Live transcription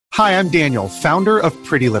Hi, I'm Daniel, founder of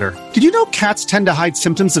Pretty Litter. Did you know cats tend to hide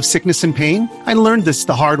symptoms of sickness and pain? I learned this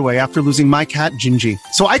the hard way after losing my cat, Gingy.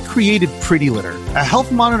 So I created Pretty Litter, a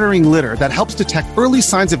health monitoring litter that helps detect early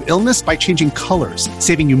signs of illness by changing colors,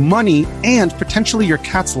 saving you money and potentially your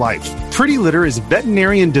cat's life. Pretty Litter is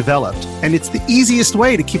veterinarian developed, and it's the easiest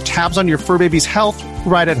way to keep tabs on your fur baby's health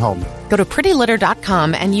right at home. Go to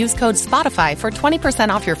prettylitter.com and use code SPOTIFY for 20%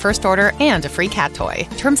 off your first order and a free cat toy.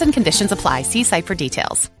 Terms and conditions apply. See site for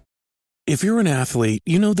details. If you're an athlete,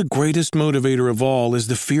 you know the greatest motivator of all is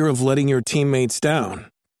the fear of letting your teammates down.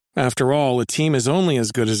 After all, a team is only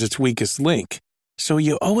as good as its weakest link. So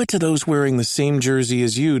you owe it to those wearing the same jersey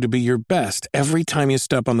as you to be your best every time you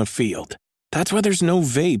step on the field. That's why there's no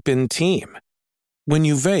vape in team. When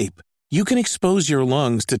you vape, you can expose your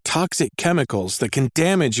lungs to toxic chemicals that can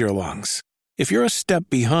damage your lungs. If you're a step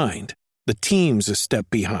behind, the team's a step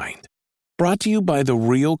behind. Brought to you by The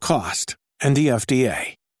Real Cost and the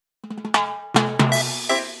FDA.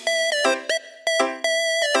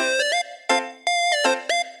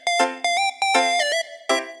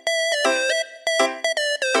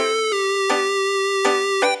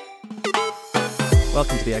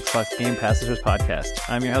 Welcome to the Xbox Game Passengers Podcast.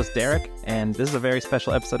 I'm your host, Derek, and this is a very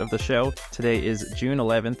special episode of the show. Today is June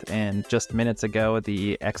 11th, and just minutes ago,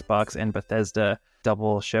 the Xbox and Bethesda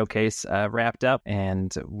double showcase wrapped up,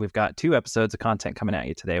 and we've got 2 episodes of content coming at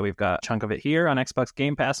you today. We've got a chunk of it here on Xbox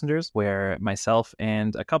Game Passengers, where myself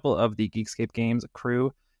and a couple of the Geekscape Games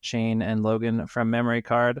crew, Shane and Logan from Memory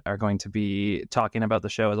Card, are going to be talking about the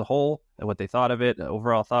show as a whole, what they thought of it,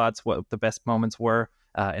 overall thoughts, what the best moments were.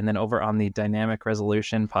 And then over on the Dynamic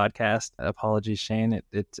Resolution podcast, apologies, Shane,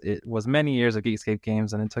 it was many years of Geekscape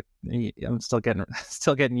Games, and it took me, I'm still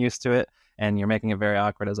getting used to it, and you're making it very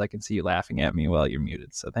awkward as I can see you laughing at me while you're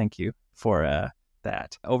muted. So thank you for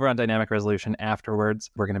that. Over on Dynamic Resolution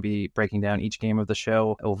afterwards, we're going to be breaking down each game of the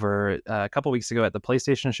show. Over a couple weeks ago at the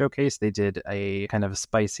PlayStation Showcase, they did a kind of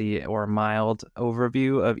spicy or mild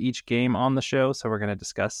overview of each game on the show. So we're going to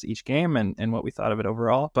discuss each game and what we thought of it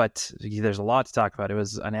overall. But there's a lot to talk about. It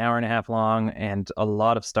was an hour and a half long and a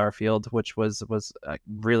lot of Starfield, which was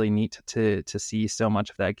really neat to see so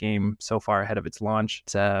much of that game so far ahead of its launch.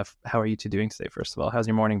 How are you two doing today, first of all? How's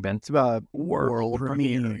your morning been? It's about world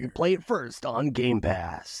premiere. You play it first on Game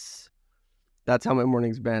Pass. That's how my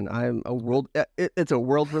morning's been. It's a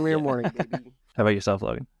world premiere morning, baby. How about yourself,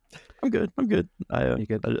 Logan? I'm good. You good?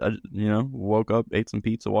 I woke up, ate some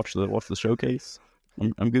pizza, watched the showcase.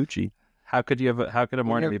 I'm Gucci. How could a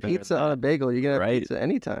morning be better? Pizza on a bagel. You can have pizza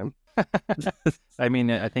anytime. I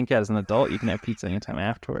mean, I think as an adult, you can have pizza anytime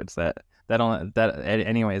afterwards.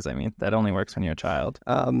 Anyways, I mean, that only works when you're a child.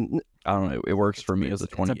 I don't know. It works for me as a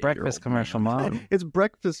 28-year-old. It's a breakfast commercial, Mom. It's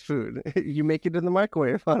breakfast food. You make it in the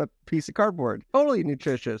microwave on a piece of cardboard. Totally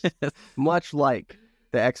nutritious. Much like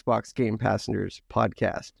the Xbox Game Passengers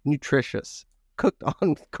podcast. Nutritious. Cooked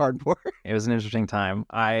on cardboard. It was an interesting time.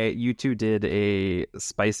 You two did a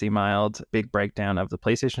spicy, mild, big breakdown of the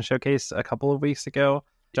PlayStation Showcase a couple of weeks ago,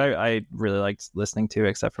 which I really liked listening to,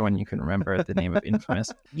 except for when you couldn't remember the name of Infamous.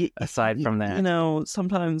 Aside from that,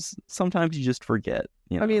 sometimes you just forget.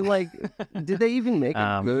 I mean, did they even make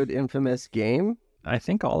a good Infamous game? I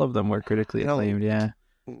think all of them were critically acclaimed. Yeah,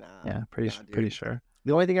 Nah, yeah, pretty sure.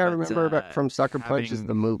 The only thing I remember from Sucker Punch is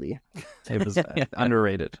the movie. It was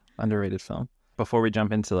underrated film. Before we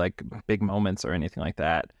jump into big moments or anything like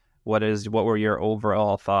that, what were your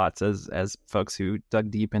overall thoughts as folks who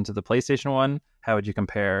dug deep into the PlayStation one? How would you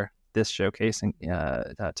compare this showcase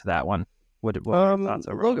to that one? What are your thoughts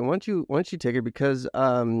overall? Logan, why don't you take it, because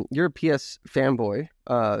you're a PS fanboy,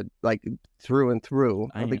 through and through.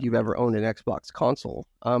 I don't think you've ever owned an Xbox console.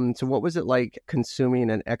 So what was it like consuming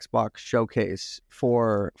an Xbox showcase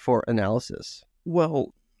for analysis?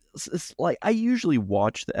 Well, it's like I usually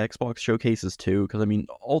watch the Xbox showcases too, because I mean,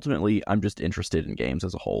 ultimately, I'm just interested in games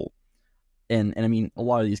as a whole. And I mean, a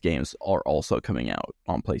lot of these games are also coming out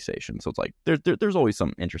on PlayStation, so it's like there's always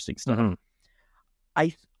some interesting stuff. Mm-hmm.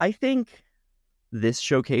 I think this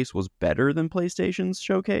showcase was better than PlayStation's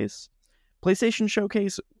showcase. PlayStation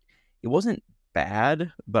showcase, it wasn't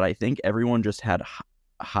bad, but I think everyone just had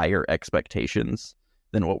higher expectations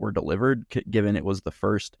than what were delivered, given it was the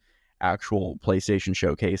first actual PlayStation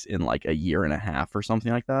showcase in a year and a half or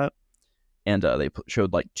something like that. And they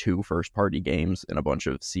showed 2 first-party games and a bunch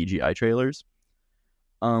of CGI trailers.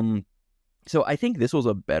 So I think this was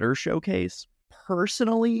a better showcase.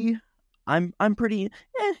 Personally, I'm pretty.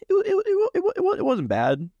 It wasn't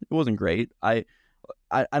bad. It wasn't great. I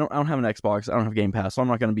don't have an Xbox. I don't have Game Pass, so I'm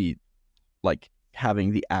not going to be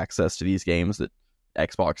having the access to these games that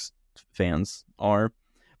Xbox fans are.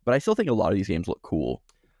 But I still think a lot of these games look cool.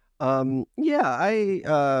 Yeah, I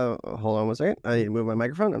hold on one second. I need to move my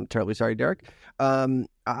microphone. I'm terribly sorry, Derek. I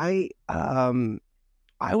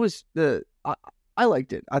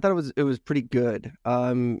liked it. I thought it was pretty good.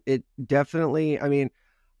 It definitely, I mean,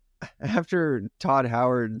 after Todd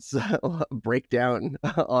Howard's breakdown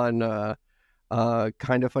on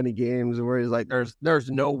Kind of Funny Games, where he's like,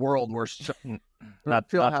 there's no world where not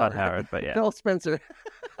Todd Howard, but yeah, Phil Spencer.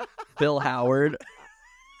 Phil Howard.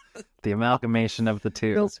 The amalgamation of the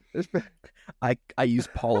two. I use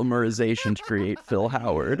polymerization to create Phil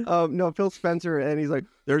Howard. No, Phil Spencer, and he's like,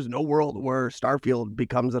 there's no world where Starfield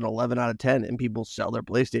becomes an 11 out of 10 and people sell their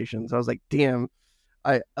PlayStations. I was like, damn,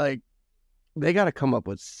 they got to come up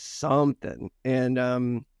with something.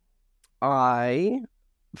 And I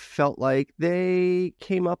felt like they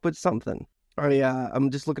came up with something.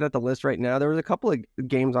 I'm just looking at the list right now. There was a couple of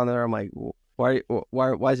games on there. I'm like, why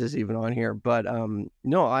is this even on here? But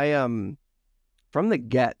no, I from the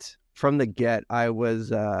get, I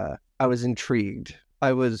was intrigued.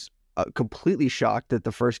 I was completely shocked that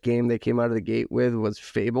the first game they came out of the gate with was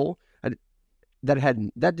Fable. That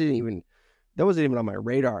wasn't even on my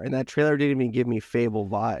radar, and that trailer didn't even give me Fable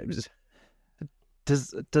vibes.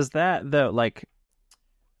 Does that though, like,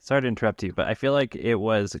 sorry to interrupt you, but I feel like it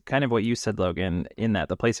was kind of what you said, Logan, in that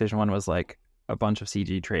the PlayStation 1 was like a bunch of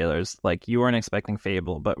CG trailers. Like, you weren't expecting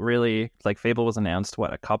Fable, but really, like, Fable was announced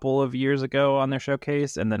a couple of years ago on their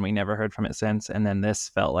showcase, and then we never heard from it since. And then this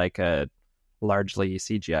felt like a largely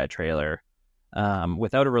CGI trailer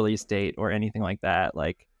without a release date or anything like that.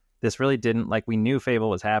 Like, this really didn't, like, we knew Fable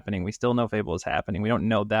was happening. We still know Fable is happening. We don't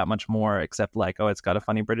know that much more except like, oh, it's got a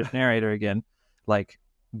funny British narrator again. Like,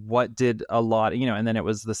 what did a lot, and then it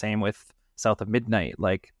was the same with South of Midnight.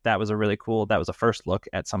 Like, that was a first look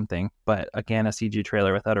at something, but again, a CG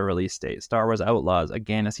trailer without a release date. Star Wars Outlaws,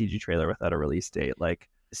 again, a CG trailer without a release date. Like,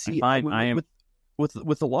 see,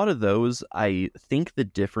 with a lot of those, I think the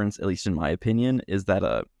difference, at least in my opinion, is that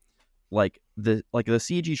the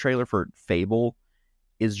CG trailer for Fable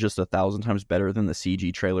is just 1,000 times better than the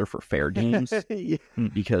CG trailer for Fair Games. Yeah.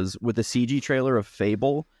 Because with the CG trailer of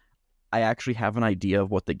Fable, I actually have an idea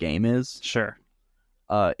of what the game is. Sure.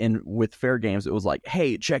 And with Fair Games, it was like,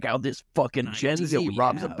 hey, check out this fucking Gen Z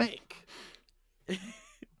robs a bank.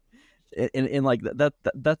 and like that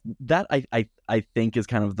I think is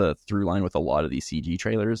kind of the through line with a lot of these CG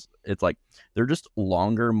trailers. It's like they're just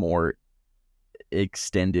longer, more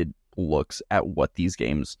extended looks at what these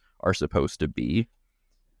games are supposed to be.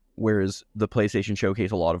 Whereas the PlayStation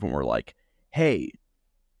Showcase, a lot of them were like, hey,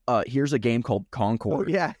 here's a game called Concord.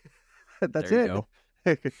 Oh, yeah. That's there it.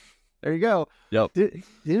 You there you go. Yep.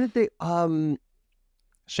 Didn't they?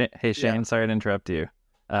 Hey, Shane, Yeah. sorry to interrupt you.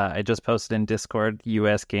 I just posted in Discord,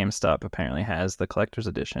 US GameStop apparently has the collector's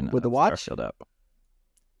edition With the of watch? Starfield up.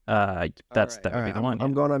 That would be the one.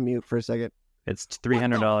 I'm going on mute for a second. It's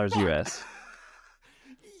 $300 US.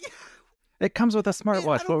 It comes with a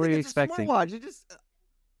smartwatch. What were you expecting? Smartwatch. It just.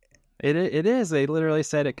 It is. They literally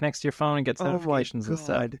said it connects to your phone and gets notifications and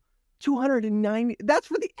stuff. $290. That's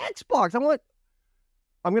for the Xbox.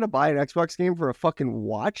 I'm gonna buy an Xbox game for a fucking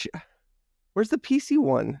watch. Where's the PC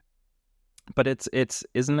one? But it's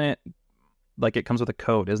isn't it like it comes with a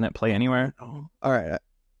code? Isn't it Play Anywhere? Oh, all right.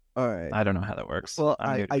 I don't know how that works. Well,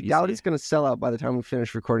 I doubt it's gonna sell out by the time we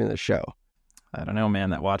finish recording the show. I don't know, man.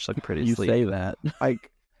 That watch looked pretty You sleek. say that.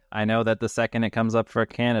 I know that the second it comes up for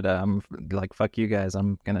Canada, I'm like, fuck you guys.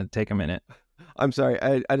 I'm gonna take a minute. I'm sorry.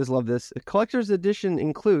 I just love this. Collector's edition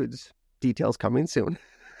includes details coming soon.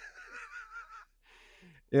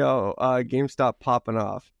 GameStop popping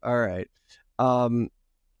off. All right.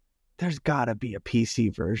 There's gotta be a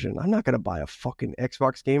PC version. I'm not gonna buy a fucking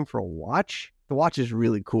Xbox game for a watch. The watch is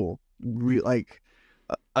really cool. The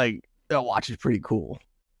watch is pretty cool.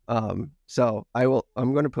 So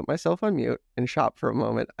I'm going to put myself on mute and shop for a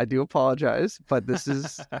moment. I do apologize, but this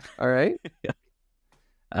is all right.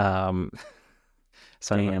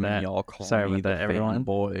 Sorry about that. Y'all call Sorry me about that, everyone.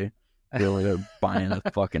 boy. Really, buying a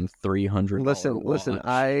fucking $300. Listen.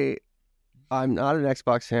 watch. I'm not an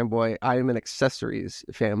Xbox fanboy. I am an accessories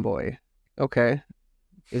fanboy. Okay,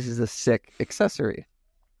 this is a sick accessory.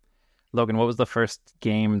 Logan, what was the first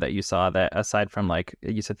game that you saw that, aside from, like,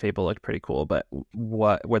 you said Fable looked pretty cool, but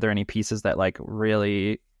what were there any pieces that, like,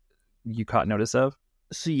 really you caught notice of?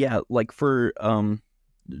 So yeah, like for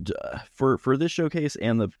this showcase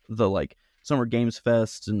and the like Summer Games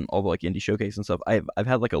Fest and all the like indie showcase and stuff, I've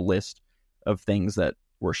had like a list of things that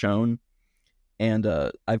were shown, and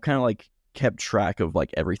I've kind of like kept track of like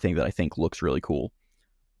everything that I think looks really cool.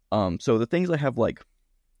 So the things I have like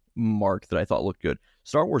marked that I thought looked good,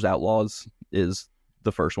 Star Wars Outlaws is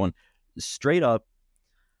the first one. Straight up,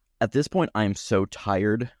 at this point, I'm so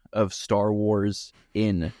tired of Star Wars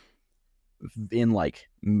in like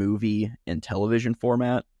movie and television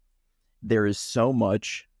format. There is so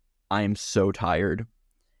much. I am so tired.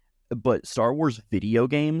 But Star Wars video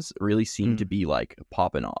games really seem to be like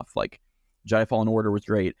popping off. Like Jedi Fallen Order was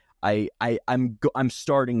great. I'm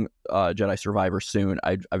starting Jedi Survivor soon.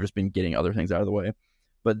 I've just been getting other things out of the way.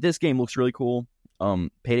 But this game looks really cool.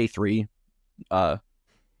 Payday 3,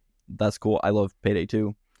 that's cool. I love Payday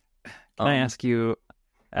 2. Can I ask you,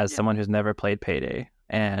 as someone who's never played Payday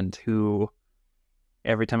and who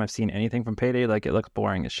every time I've seen anything from Payday, like it looks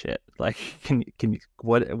boring as shit. Like, can you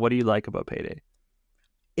what do you like about Payday?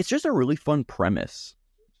 It's just a really fun premise.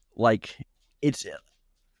 Like,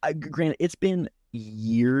 granted, it's been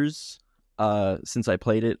years since I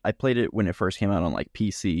played it. I played it when it first came out on like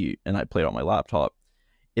PC, and I played it on my laptop.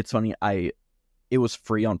 It's funny, it was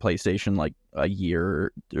free on PlayStation like a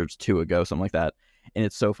year or two ago, something like that. And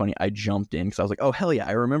it's so funny. I jumped in because I was like, oh, hell yeah,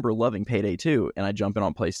 I remember loving Payday 2. And I jump in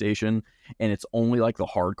on PlayStation, and it's only like the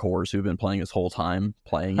hardcores who've been playing this whole time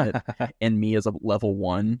playing it. And me as a level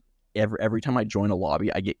 1, every time I join a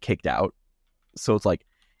lobby, I get kicked out. So it's like,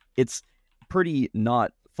 it's pretty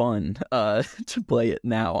not fun to play it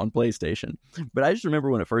now on PlayStation. But I just remember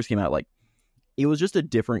when it first came out, like, it was just a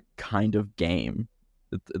different kind of game.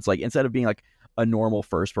 It's like, instead of being like a normal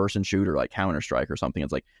first-person shooter like Counter-Strike or something,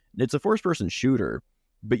 it's a first-person shooter,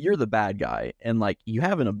 but you're the bad guy, and like you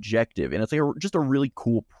have an objective, and it's like just a really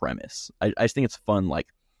cool premise. I just think it's fun, like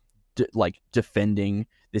defending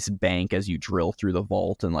this bank as you drill through the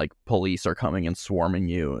vault, and like police are coming and swarming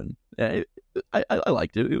you, and I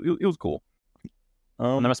liked it. It was cool.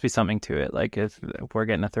 There must be something to it. Like if we're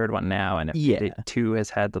getting a third one now, and if 2 has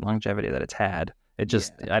had the longevity that it's had, it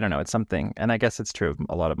just, I don't know, it's something. And I guess it's true of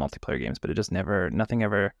a lot of multiplayer games, but it just nothing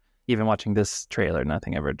ever, even watching this trailer,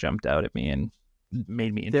 nothing ever jumped out at me and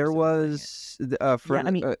made me interested. There was,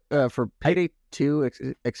 for Payday 2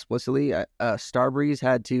 explicitly, Starbreeze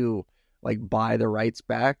had to like buy the rights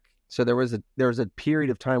back. So there was a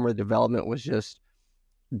period of time where the development was just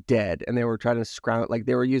dead, and they were trying to scrounge, like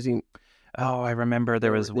they were using... Oh, I remember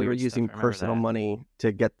they were using personal money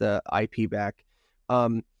to get the IP back.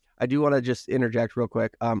 I do want to just interject real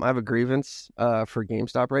quick. I have a grievance for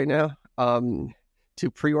GameStop right now.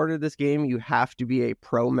 To pre-order this game, you have to be a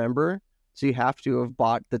pro member. So you have to have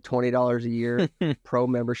bought the $20 a year pro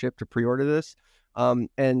membership to pre-order this. I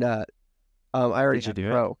already did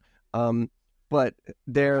pro. But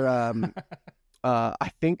they're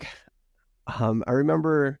I think I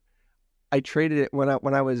remember I traded it when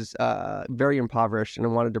I was very impoverished and I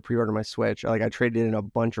wanted to pre-order my Switch. Like I traded in a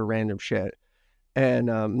bunch of random shit. And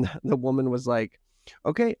the woman was like,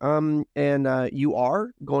 okay, and you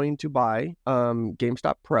are going to buy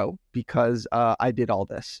GameStop Pro because I did all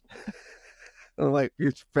this. I'm like,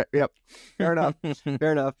 yep, fair enough,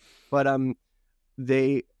 fair enough. But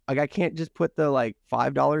they, like, I can't just put the like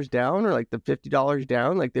 $5 down or like the $50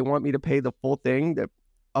 down. Like they want me to pay the full thing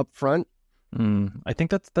up front. I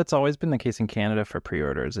think that's always been the case in Canada for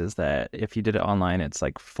pre-orders, is that if you did it online, it's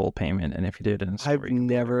like full payment, and if you did it in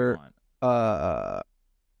store,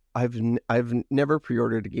 I've never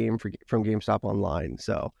pre-ordered a game from GameStop online,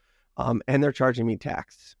 so and they're charging me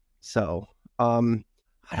tax. So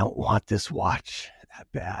I don't want this watch that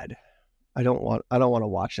bad. I don't want to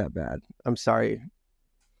watch that bad. I'm sorry.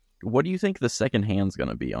 What do you think the second hand's going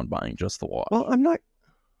to be on buying just the watch? Well, I'm not.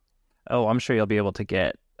 Oh, I'm sure you'll be able to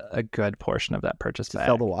get a good portion of that purchase back.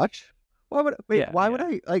 Sell the watch? Why would would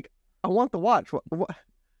I like? I want the watch. What?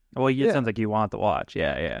 Well, it sounds like you want the watch.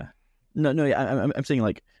 Yeah. No. Yeah, I'm saying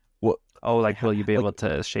like what? Oh, like will you be able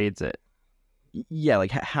to shades it? Yeah,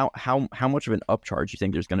 like how much of an upcharge you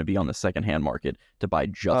think there's going to be on the secondhand market to buy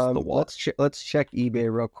just the watch? Let's check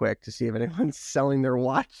eBay real quick to see if anyone's selling their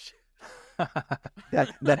watch.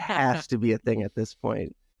 that has to be a thing at this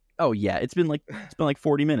point. Oh yeah, it's been like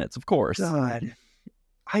 40 minutes, of course. God,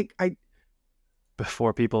 I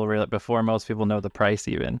before most people know the price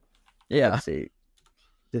even. Yeah. Let's see.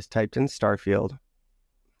 Just typed in Starfield.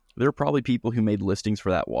 There are probably people who made listings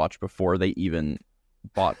for that watch before they even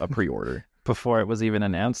bought a pre-order. Before it was even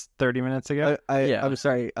announced 30 minutes ago? I'm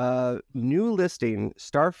sorry. New listing,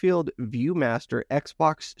 Starfield Viewmaster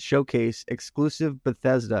Xbox Showcase exclusive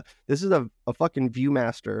Bethesda. This is a fucking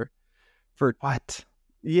Viewmaster for... What?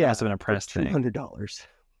 Yeah. Must have been a press thing. $200.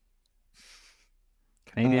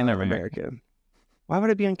 Canadian or American? Why would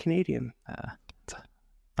it be on Canadian? I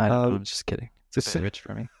don't know. I'm just kidding. It's too rich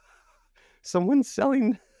for me. Someone's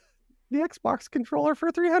selling the Xbox controller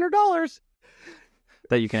for $300.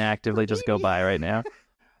 That you can actively just go buy right now.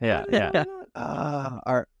 Yeah.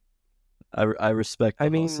 I respect. I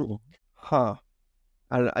mean, huh?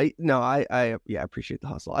 I don't know. I appreciate the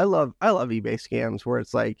hustle. I love eBay scams where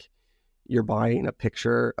it's like you're buying a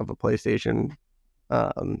picture of a PlayStation.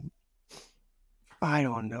 I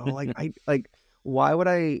don't know. Why would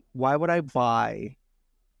I buy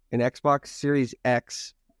an Xbox Series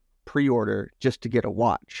X pre-order just to get a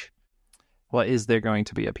watch? Well, is there going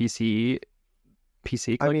to be a PC?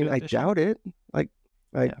 I mean, I doubt it.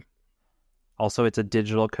 Yeah. Also, it's a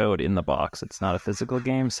digital code in the box. It's not a physical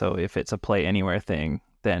game. So if it's a Play Anywhere thing,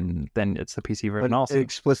 then it's the PC version But also. it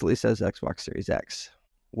explicitly says Xbox Series X.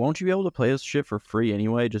 Won't you be able to play this shit for free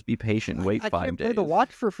anyway? Just be patient and wait 5 days. I can't play the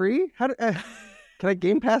watch for free? Can I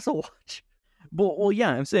Game Pass a watch? Well,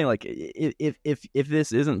 yeah, I'm saying like if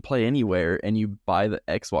this isn't Play Anywhere and you buy the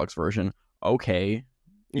Xbox version, okay,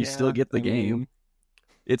 you still get the game.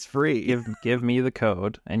 It's free. Give me the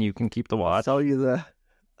code and you can keep the watch. I'll tell you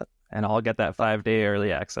and I'll get that 5-day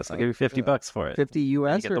early access. I'll give you $50 for it. 50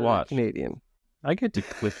 US get or the watch. Canadian? I get to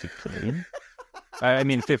 50 Canadian. I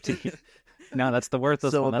mean 50. No, that's the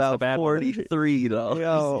worthless So one. That's the about bad one.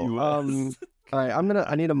 $43. All right, I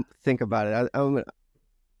need to think about it.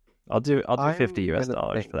 I'll do I'm $50 US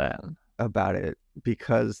gonna for that. about it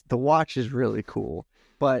because the watch is really cool.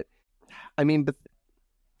 But I mean, by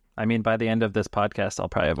the end of this podcast, I'll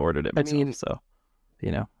probably have ordered it myself. So,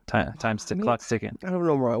 clock's ticking. I don't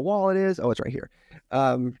know where my wallet is. Oh, it's right here.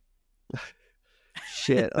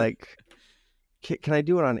 Shit, like, can I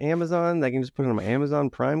do it on Amazon? I can just put it on my Amazon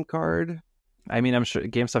Prime card. I mean, I'm sure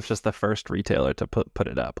GameStop's just the first retailer to put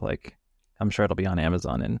it up. Like, I'm sure it'll be on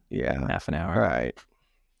Amazon in half an hour. All right.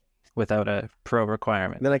 Without a pro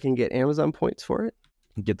requirement. Then I can get Amazon points for it.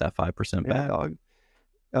 Get that 5% back. Dog.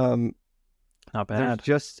 Not bad.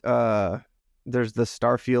 There's the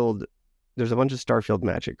Starfield. There's a bunch of Starfield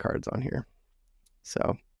Magic cards on here.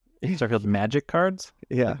 So Starfield Magic cards?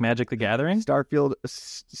 Yeah. Like Magic the Gathering? Starfield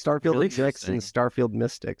Really Mystics and Starfield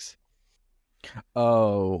Mystics.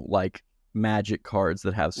 Oh, like Magic cards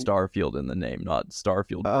that have Starfield in the name, not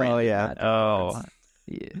Starfield. Oh, yeah. Magic Oh, cards.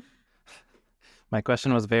 yeah. My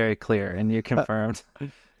question was very clear, and you confirmed.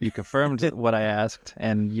 You confirmed what I asked,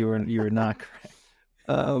 and you were not correct.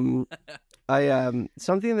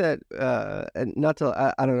 Something that I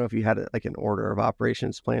don't know if you had an order of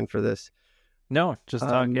operations plan for this. No, just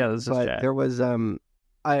talk. Yeah, this is but chat. there was I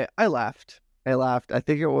laughed. I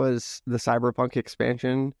think it was the Cyberpunk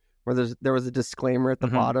expansion where there was a disclaimer at the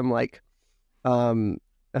bottom like rendered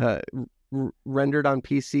on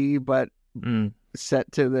PC but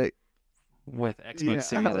set to the with Xbox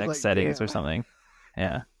Series X settings or something.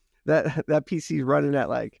 Yeah. That PC's running at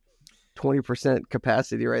like 20%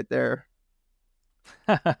 capacity right there.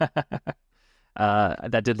 That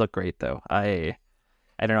did look great though. I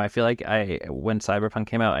don't know. I feel like when Cyberpunk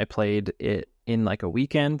came out, I played it in like a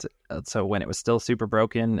weekend. So when it was still super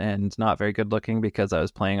broken and not very good looking because I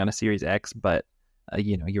was playing on a Series X, but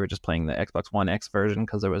you were just playing the Xbox One X version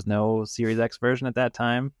because there was no Series X version at that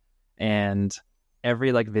time. And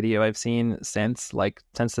every like video I've seen since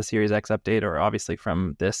the Series X update, or obviously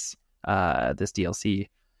from this DLC,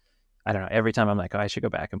 I don't know, every time I'm like, oh, I should go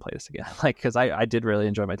back and play this again. Like, because I did really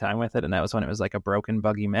enjoy my time with it, and that was when it was like a broken,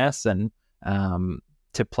 buggy mess, and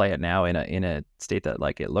to play it now in a state that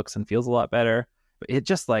like it looks and feels a lot better. But it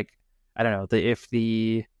just like, I don't know, if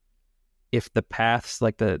the paths,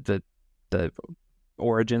 like the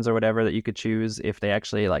origins or whatever that you could choose, if they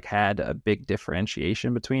actually like had a big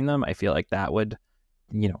differentiation between them, I feel like that would,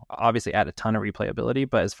 obviously add a ton of replayability.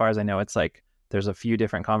 But as far as I know, it's like there's a few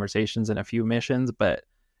different conversations and a few missions,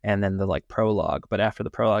 and then the like prologue. But after the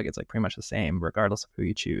prologue, it's like pretty much the same regardless of who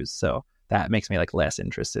you choose. So that makes me like less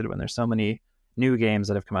interested when there's so many new games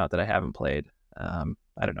that have come out that I haven't played. I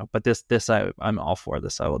don't know, but this I'm all for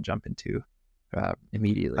this. I will jump into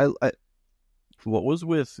immediately. What was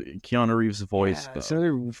with Keanu Reeves' voice? It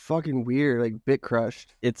sounded fucking weird, like bit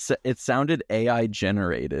crushed. It sounded AI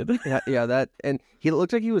generated. Yeah, that, and he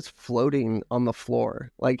looked like he was floating on the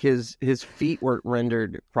floor, like his feet weren't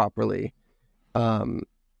rendered properly.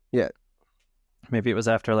 Yeah. Maybe it was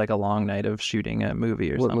after like a long night of shooting a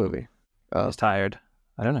movie or something. What movie? He's tired.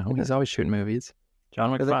 I don't know. Okay. He's always shooting movies.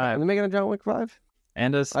 John Wick 5. Are they making a John Wick 5?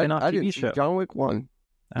 And a spin-off I TV did show. John Wick 1.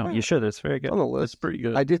 Oh, you should. It's very good. On the list. It's pretty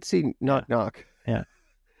good. I did see Knock Knock. Yeah.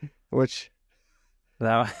 Which...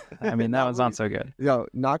 that one's not so good.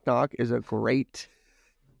 Knock Knock is a great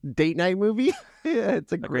date night movie. Yeah,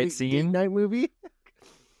 it's a great scene. Date night movie.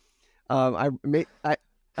 That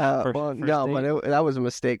was a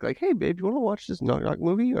mistake. Like, hey, babe, you want to watch this Knock Knock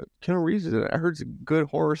movie? Keanu Reeves is in it. I heard it's a good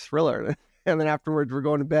horror thriller. And then afterwards, we're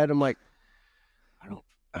going to bed. I'm like,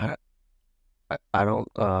 I don't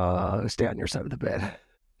stay on your side of the bed.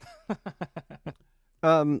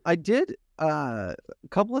 I a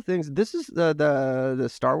couple of things. This is the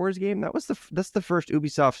Star Wars game. That's the first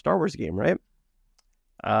Ubisoft Star Wars game, right?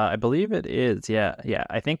 I believe it is. Yeah.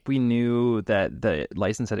 I think we knew that the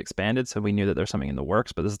license had expanded, so we knew that there's something in the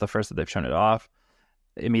works. But this is the first that they've shown it off.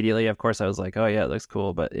 Immediately, of course, I was like, "Oh yeah, it looks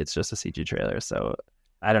cool," but it's just a CG trailer. So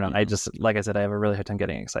I don't know. I just, like I said, I have a really hard time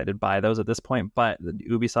getting excited by those at this point. But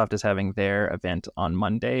Ubisoft is having their event on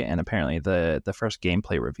Monday, and apparently the first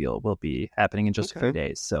gameplay reveal will be happening in just a few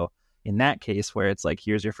days. So in that case, where it's like,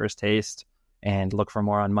 here's your first taste, and look for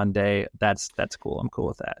more on Monday, that's cool. I'm cool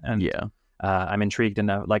with that. And yeah. I'm intrigued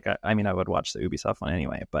enough. Like, I mean, I would watch the Ubisoft one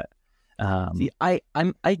anyway, but see,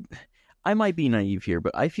 I might be naive here,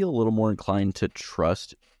 but I feel a little more inclined to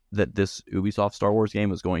trust that this Ubisoft Star Wars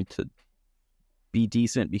game is going to be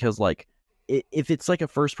decent, because like if it's like a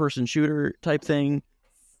first-person shooter type thing,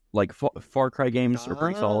 like Far Cry games are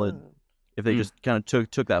pretty solid. If they just kind of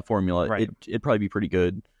took that formula, right, it'd probably be pretty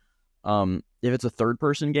good. If it's a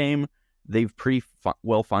third-person game, they've pretty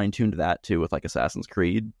well fine-tuned that too with like Assassin's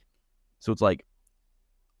Creed. So it's like,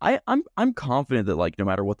 I'm confident that like no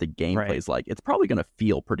matter what the gameplay is like, it's probably gonna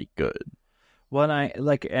feel pretty good. Well,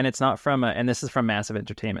 and it's not from and this is from Massive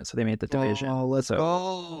Entertainment, so they made The Division. Oh, let's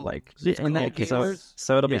go! Like, in that case,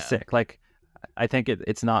 so it'll be sick. Like, I think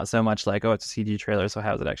it's not so much like, oh, it's a CG trailer, so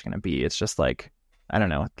how is it actually gonna be? It's just like, I don't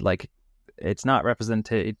know, like it's not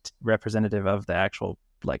representative of the actual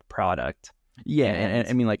like product. Yeah, and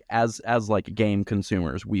I mean, like as like game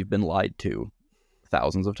consumers, we've been lied to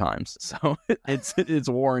thousands of times, so it's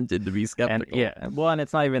warranted to be skeptical. And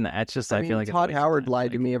it's not even that. It's just I feel like Todd Howard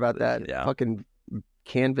lied to me about that fucking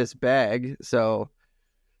canvas bag. So,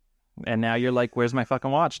 and now you're like, "Where's my fucking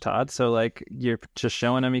watch, Todd?" So like, you're just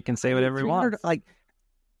showing him he can say whatever he wants. Like,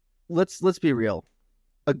 let's be real.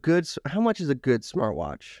 How much is a good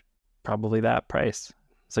smartwatch? Probably that price.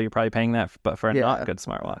 So you're probably paying that, but for a not good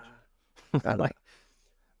smartwatch. Like,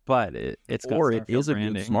 but it's got or it is a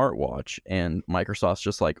good smartwatch, and Microsoft's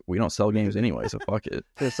just like, we don't sell games anyway, so fuck it.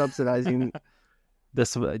 They're subsidizing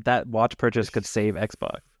that watch purchase could save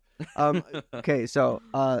Xbox. Okay, so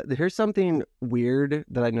here's something weird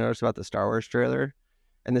that I noticed about the Star Wars trailer,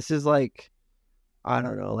 and this is like, I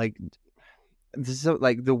don't know, like this is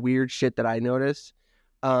like the weird shit that I noticed.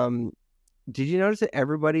 Did you notice that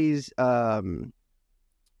everybody's hairstyle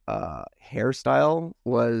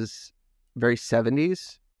was very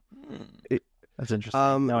 70s? That's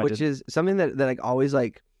interesting. Which is something that like always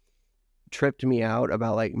like tripped me out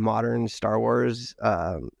about like modern Star Wars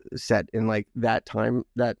set in like that time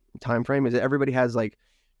frame, is that everybody has like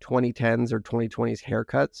 2010s or 2020s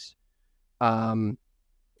haircuts.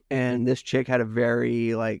 And this chick had a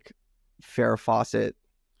very like Farrah Fawcett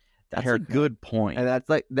haircut. A good point. And that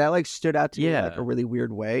stood out to me in like a really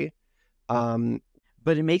weird way.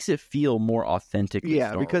 But it makes it feel more authentic.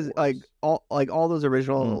 Yeah, because Wars. all those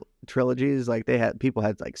original trilogies, like people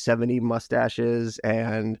had like 70 mustaches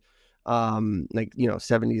and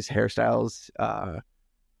 70s hairstyles.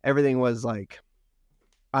 Everything was like,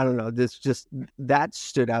 I don't know, that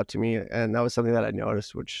stood out to me, and that was something that I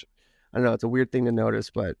noticed, which I don't know, it's a weird thing to notice,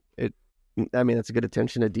 but it's a good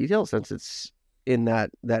attention to detail since it's in that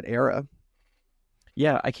era.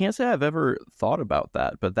 Yeah, I can't say I've ever thought about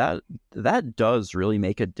that, but that does really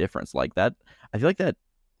make a difference. Like that, I feel like that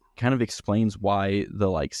kind of explains why the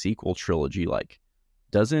like sequel trilogy like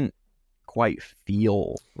doesn't quite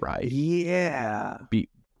feel right. Yeah,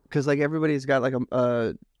 because like everybody's got like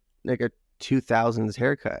a 2000s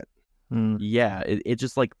haircut. Yeah, it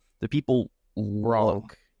just like the people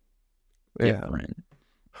look different.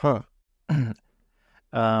 Huh.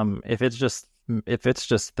 If it's just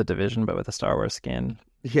The Division but with a Star Wars skin,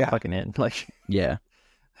 fucking in. Like, yeah,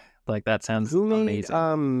 like that sounds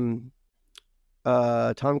amazing.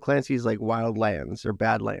 Tom Clancy's like Wildlands or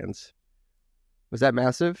Badlands, was that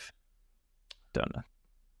Massive? Don't know.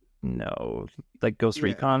 No, like Ghost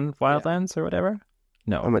Recon Wildlands or whatever.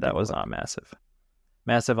 No, that was not Massive.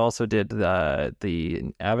 Massive also did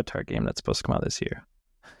the Avatar game that's supposed to come out this year.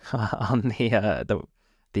 On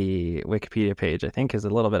the Wikipedia page, I think, is a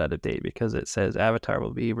little bit out of date because it says Avatar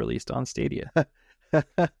will be released on Stadia.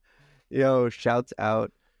 Yo, shouts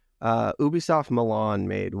out. Ubisoft Milan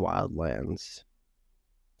made Wildlands.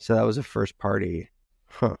 So that was a first party.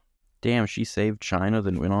 Huh. Damn, she saved China,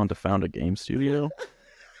 then went on to found a game studio?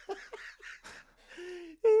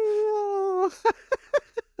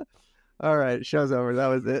 All right, show's over. That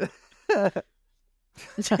was it.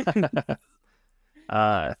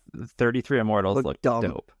 33 Immortals look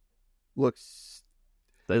dope.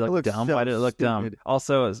 They look dumb. So why did it look stupid. dumb?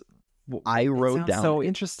 Also, I wrote down so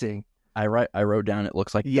interesting. I wrote down it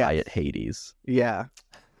looks like Diet Hades. Yeah.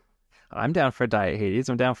 I'm down for Diet Hades.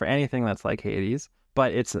 I'm down for anything that's like Hades,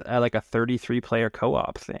 but it's like a 33-player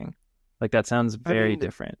co-op thing. Like that sounds very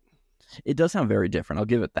different. It does sound very different. I'll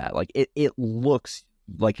give it that. Like it looks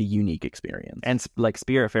like a unique experience. And like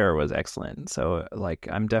Spiritfarer was excellent. So like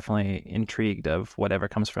I'm definitely intrigued of whatever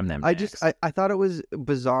comes from them. I thought it was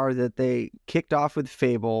bizarre that they kicked off with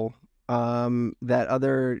Fable,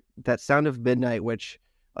 that Sound of Midnight, which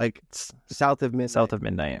like South of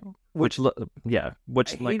Midnight. Which like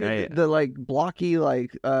the like blocky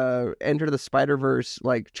like Enter the Spider-Verse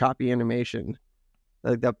like choppy animation.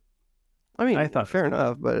 Like that. I mean, I thought fair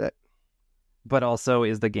enough, but also,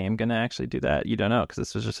 is the game going to actually do that? You don't know, because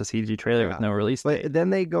this was just a CG trailer with no release date. But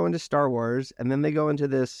then they go into Star Wars, and then they go into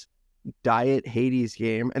this Diet Hades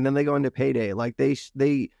game, and then they go into Payday. Like, they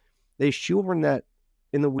shoehorn that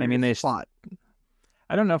in the weirdest spot.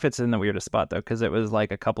 I don't know if it's in the weirdest spot, though, because it was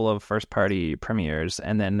like a couple of first-party premieres,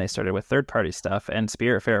 and then they started with third-party stuff, and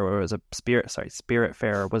Spiritfarer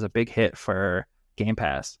was a big hit for Game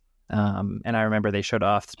Pass. And I remember they showed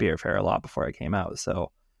off Spiritfarer a lot before it came out,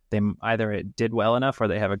 so either it did well enough or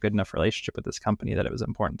they have a good enough relationship with this company that it was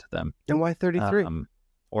important to them. And why 33?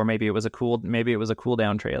 Or maybe it was a cool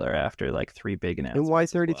down trailer after like 3 big announcements. And why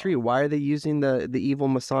 33? Well. Why are they using the evil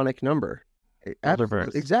Masonic number?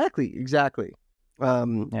 Exactly.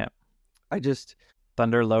 Yeah.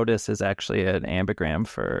 Thunder Lotus is actually an ambigram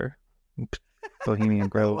for Bohemian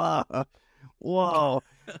Grove. Whoa.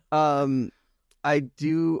 I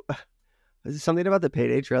do. Something about the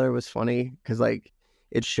Payday trailer was funny because like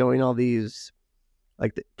it's showing all these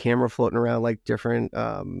like the camera floating around like different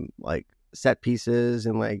like set pieces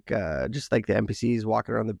and like just like the NPCs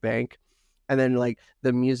walking around the bank, and then like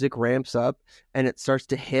the music ramps up and it starts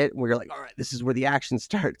to hit where you're like, all right, this is where the action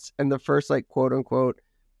starts. And the first like quote unquote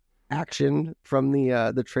action from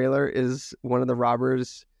the trailer is one of the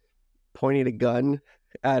robbers pointing a gun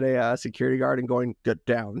at a security guard and going, "Get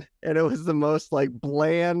down." And it was the most like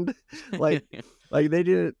bland, like like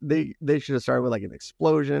they should have started with like an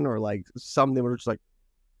explosion or like something. They were just like,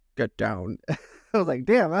 "Get down." I was like,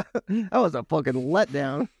 damn, that was a fucking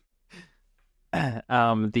letdown.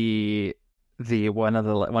 The one of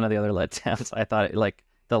the other letdowns, I thought like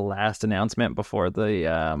the last announcement before they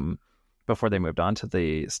moved on to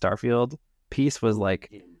the Starfield piece was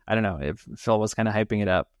like, I don't know, if Phil was kind of hyping it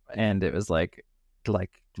up, and it was like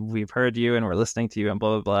we've heard you and we're listening to you and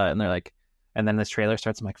blah blah blah, and they're like, and then this trailer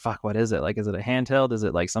starts. I'm like, fuck, what is it? Like, is it a handheld? Is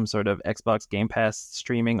it like some sort of Xbox Game Pass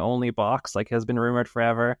streaming only box like has been rumored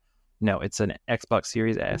forever? No, it's an Xbox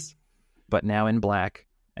Series S, but now in black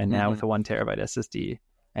and now with a 1 terabyte SSD,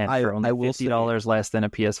 and for only $50 less than a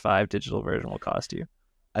PS5 digital version will cost you.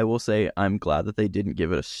 I will say I'm glad that they didn't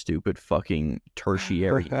give it a stupid fucking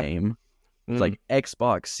tertiary name. It's like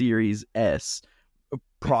Xbox Series S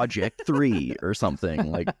Project 3 or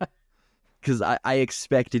something, like, because I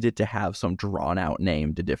expected it to have some drawn out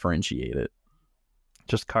name to differentiate it.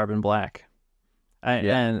 Just carbon black.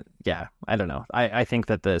 And I don't know. I think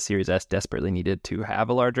that the Series S desperately needed to have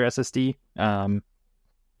a larger SSD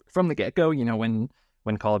from the get go. You know, when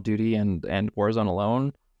Call of Duty and Warzone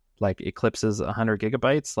alone like eclipses 100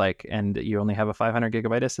 gigabytes, like, and you only have a 500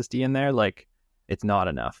 gigabyte SSD in there, like, it's not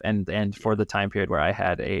enough. And for the time period where I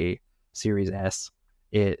had a Series S,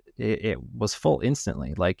 it was full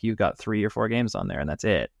instantly. Like, you got 3 or 4 games on there, and that's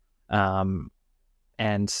it.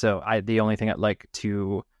 And so the only thing I'd like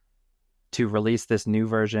to release this new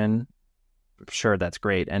version, sure, that's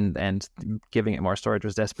great, and giving it more storage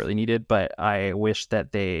was desperately needed, but I wish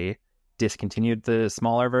that they discontinued the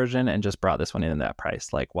smaller version and just brought this one in at that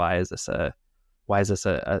price. Like, why is this a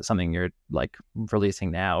something you're like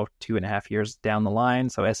releasing now 2.5 years down the line?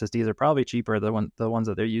 So SSDs are probably cheaper, the ones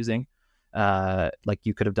that they're using. Like,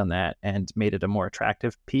 you could have done that and made it a more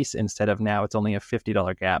attractive piece instead of now it's only a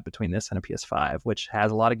 $50 gap between this and a PS5, which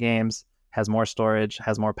has a lot of games, has more storage,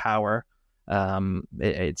 has more power.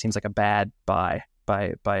 It seems like a bad buy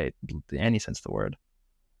by any sense of the word.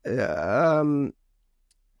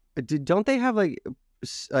 Don't they have like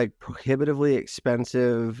prohibitively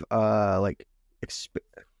expensive the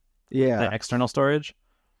external storage?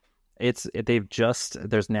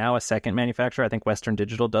 There's now a second manufacturer. I think Western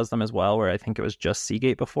Digital does them as well, where I think it was just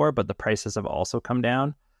Seagate before, but the prices have also come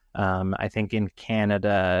down. I think in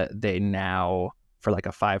Canada they now, for like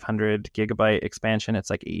a 500 gigabyte expansion, it's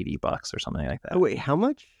like $80 or something like that. Oh, wait, how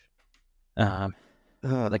much? Like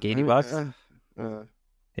 $80.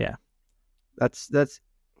 Yeah, that's.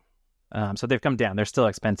 So they've come down. They're still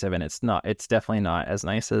expensive, and it's definitely not as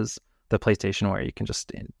nice as the PlayStation, where you can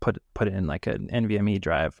just put it in like an NVMe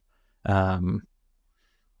drive.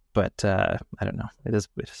 But I don't know. It is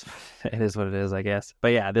what it is, I guess. But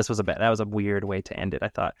yeah, that was a weird way to end it. I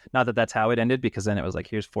thought, not that that's how it ended, because then it was like,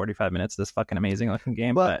 here's 45 minutes of this fucking amazing looking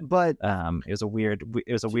game. But it was a weird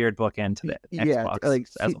bookend to the Xbox. Like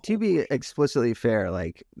to be explicitly fair,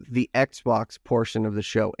 like the Xbox portion of the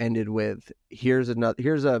show ended with here's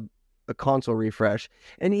a console refresh,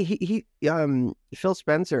 and he Phil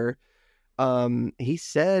Spencer. He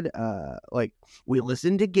said, like, we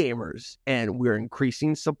listen to gamers and we're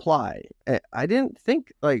increasing supply. I didn't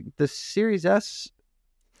think like the Series S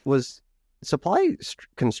was supply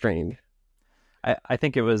constrained. I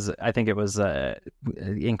think it was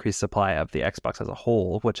increased supply of the Xbox as a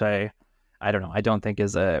whole, which I don't know. I don't think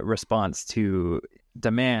is a response to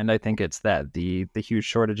demand. I think it's that the huge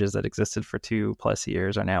shortages that existed for 2+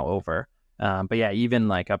 years are now over. But yeah, even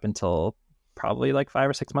like up until probably like 5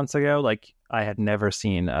 or 6 months ago, like I had never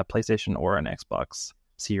seen a PlayStation or an Xbox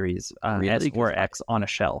Series S or X on a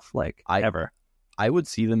shelf, like ever. I would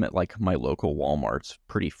see them at like my local Walmarts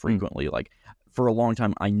pretty frequently. Like for a long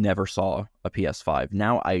time, I never saw a PS5.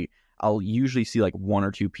 Now I'll usually see like 1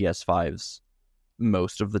 or 2 PS5s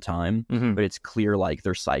most of the time, but it's clear like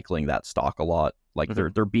they're cycling that stock a lot. Like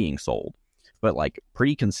they're being sold, but like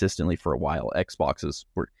pretty consistently for a while, Xboxes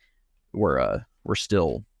were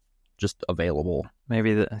still just available.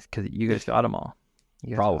 Maybe because you guys got them all.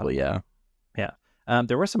 Probably, yeah.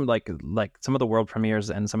 There were some like some of the world premieres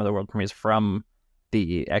and some of the world premieres from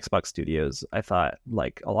the Xbox studios. I thought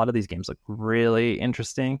like a lot of these games look really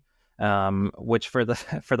interesting. Which for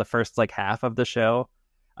the first like half of the show,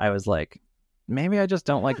 I was like, maybe I just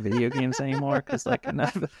don't like video games anymore, because like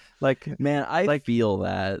man, I feel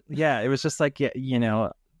that. Yeah, it was just like, yeah, you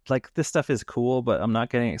know, like this stuff is cool, but I'm not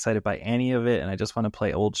getting excited by any of it, and I just want to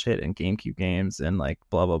play old shit and GameCube games and like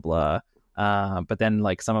blah blah blah. But then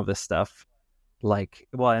like some of this stuff, like,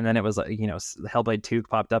 well, and then it was like, you know, Hellblade 2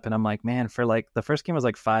 popped up, and I'm like, man, for like the first game was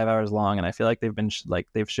like 5 hours long, and I feel like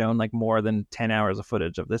they've shown like more than 10 hours of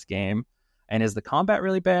footage of this game. And is the combat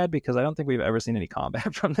really bad? Because I don't think we've ever seen any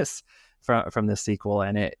combat from this sequel,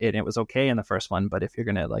 and it was okay in the first one, but if you're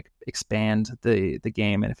gonna like expand the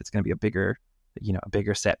game, and if it's gonna be a bigger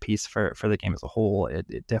set piece for the game as a whole,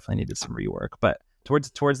 it definitely needed some rework. But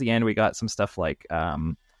towards the end, we got some stuff like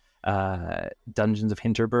Dungeons of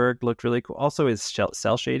Hinterberg looked really cool. Also, is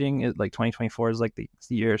cell shading, like 2024 is like the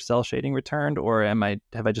year cell shading returned, or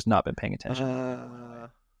have I just not been paying attention?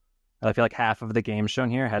 I feel like half of the games shown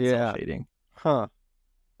here had cell shading. Huh.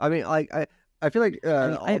 I mean, like I feel like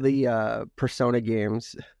all the Persona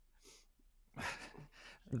games.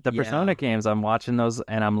 The Persona games, I'm watching those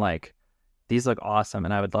and I'm like, these look awesome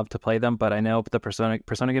and I would love to play them, but I know the Persona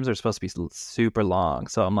games are supposed to be super long,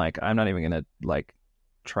 so I'm like, I'm not even gonna like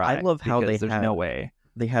try. I love how there's no way.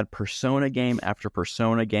 They had Persona game after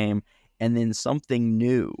Persona game, and then something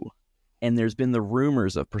new. And there's been the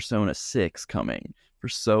rumors of Persona 6 coming for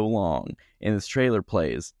so long, and this trailer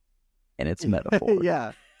plays, and it's metaphor.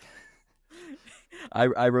 Yeah.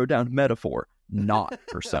 I wrote down metaphor, not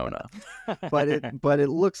Persona. but it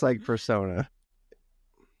looks like Persona.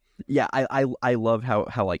 Yeah, I love how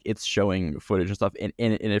like it's showing footage and stuff, and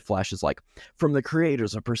it flashes like from the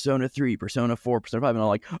creators of Persona 3, Persona 4, Persona 5, and I'm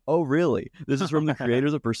like, oh really? This is from the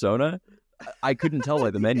creators of Persona? I couldn't tell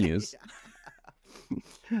by the menus.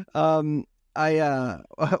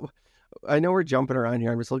 I know we're jumping around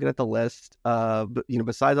here. I'm just looking at the list. But you know,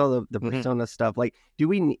 besides all the Persona stuff, like, do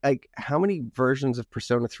we like how many versions of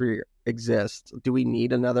Persona 3 exist? Do we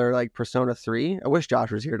need another like Persona 3? I wish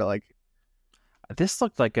Josh was here to like. This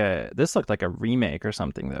looked like a remake or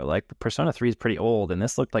something though. Like Persona 3 is pretty old, and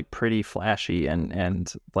this looked like pretty flashy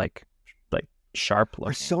and like sharp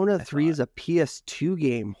looking. Persona 3 is a PS2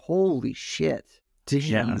 game. Holy shit. Jesus.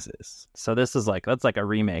 Yeah. So this is like, that's like a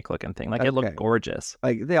remake looking thing. Like, okay. It looked gorgeous.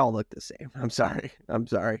 Like they all look the same. I'm sorry.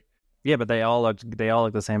 Yeah, but they all look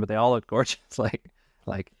the same, but they all look gorgeous.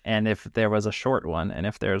 Like, and if there was a short one, and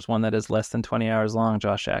if there's one that is less than 20 hours long,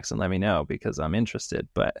 Josh Jackson, let me know, because I'm interested.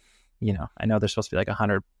 But you know, I know there's supposed to be like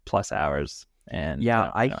 100+ hours. And yeah,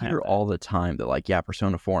 I hear all the time that like, yeah,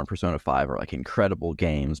 Persona 4 and Persona 5 are like incredible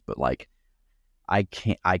games, but like, I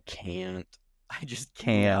just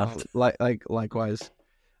can't. Likewise.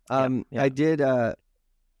 Yeah. I did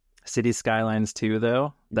City Skylines 2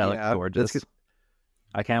 though. That looked gorgeous.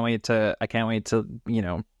 I can't wait to, you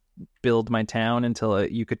know, build my town until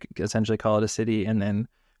you could essentially call it a city, and then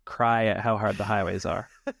cry at how hard the highways are.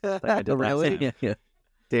 Like I did really? Yeah.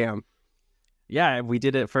 Damn. Yeah, we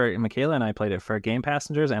did it for Michaela, and I played it for Game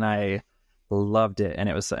Passengers, and I loved it, and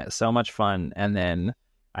it was so much fun. And then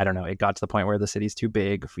I don't know, it got to the point where the city's too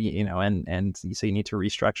big, and so you need to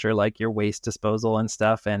restructure like your waste disposal and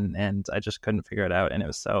stuff, and I just couldn't figure it out, and it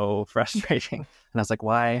was so frustrating. And I was like,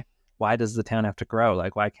 why does the town have to grow?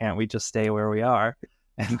 Like, why can't we just stay where we are?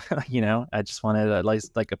 And I just wanted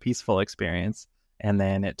like a peaceful experience, and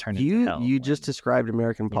then it turned into hell. You just described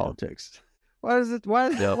American politics. Why does the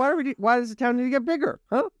town need to get bigger?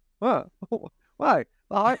 Huh? Why?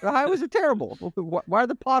 The highways are terrible. Why are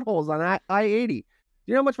the potholes on I-80?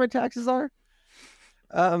 Do you know how much my taxes are?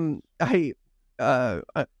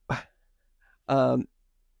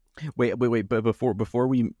 Wait. But before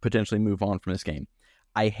we potentially move on from this game,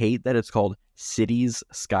 I hate that it's called Cities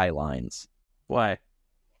Skylines. Why?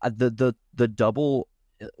 The double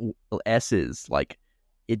S's, like,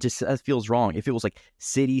 it just feels wrong. If it was like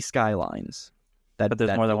City Skylines, but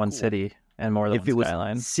there's more than one city and more than one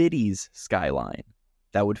skyline. If it was Cities Skyline,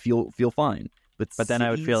 that would feel fine. But then I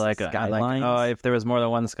would feel like if there was more than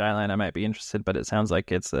one skyline, I might be interested. But it sounds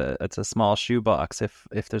like it's a small shoebox if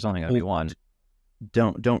there's only going to be one.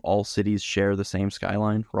 Don't all cities share the same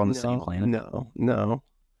skyline? We're on the same planet. No.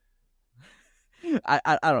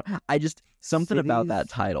 I don't know. I just something Cities? About that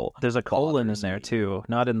title. There's a colon in there too,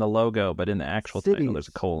 not in the logo, but in the actual title. There's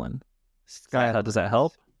a colon. Does that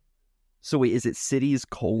help? So wait, is it cities :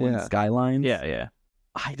 skylines? Yeah.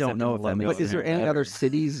 I don't know if that makes sense. But is there any other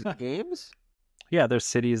cities games? Yeah, there's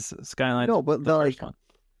Cities Skylines. No, but the first one.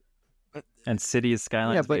 And Cities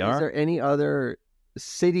Skylines. Yeah, but VR? is there any other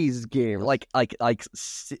cities game? Like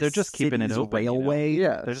they're just keeping it open. Railway.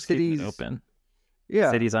 Yeah, they're just cities, keeping it open.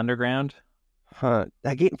 Yeah, Cities Underground. Huh?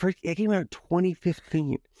 That came out in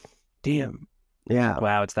 2015. Damn. Yeah.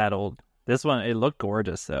 Wow, it's that old. This one, it looked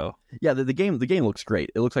gorgeous though. Yeah, the game looks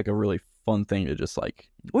great. It looks like a really fun thing to just like.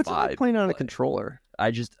 What's it like playing on a controller?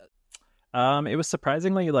 It was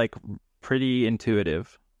surprisingly like pretty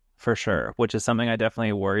intuitive, for sure, which is something I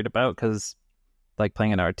definitely worried about because like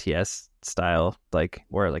playing an RTS style, like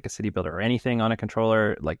or like a city builder or anything on a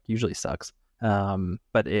controller, like usually sucks.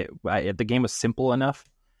 But the game was simple enough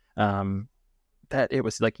that it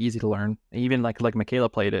was like easy to learn. Even like Michaela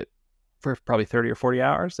played it for probably 30 or 40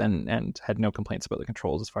 hours and had no complaints about the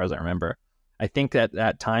controls as far as I remember. I think that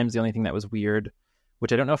at times the only thing that was weird,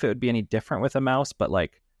 which I don't know if it would be any different with a mouse, but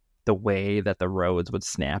like the way that the roads would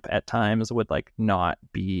snap at times would like not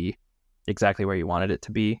be exactly where you wanted it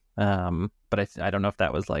to be. But I don't know if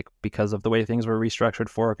that was like because of the way things were restructured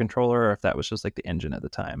for a controller or if that was just like the engine at the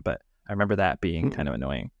time. But I remember that being kind of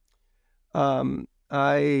annoying.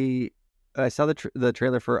 I saw the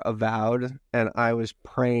trailer for Avowed and I was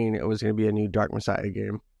praying it was going to be a new Dark Messiah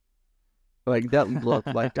game. Like that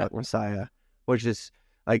looked like Dark Messiah, which is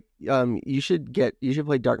like you should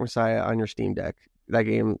play Dark Messiah on your Steam Deck. That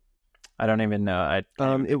game, I don't even know.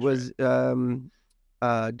 It was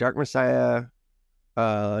Dark Messiah.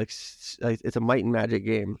 It's a Might and Magic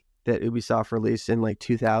game that Ubisoft released in like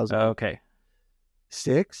 2000. Okay.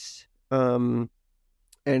 6. And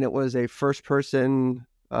it was a first person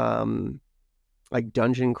like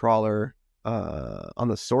dungeon crawler on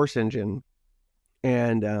the Source engine,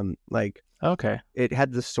 and like okay, it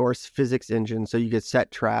had the Source physics engine, so you could set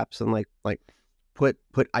traps and like put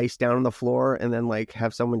ice down on the floor and then like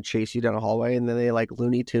have someone chase you down a hallway, and then they like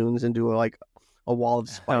Looney Tunes and do like a wall of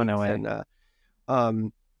spikes. Oh, no way.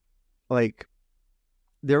 And like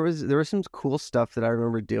there was some cool stuff that I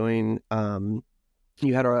remember doing.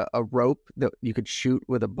 You had a rope that you could shoot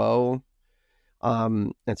with a bow,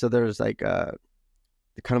 and so there's like a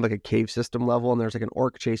kind of like a cave system level, and there's like an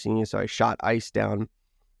orc chasing you, so I shot ice down,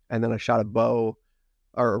 and then I shot a bow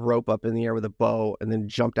or a rope up in the air with a bow, and then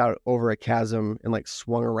jumped out over a chasm and like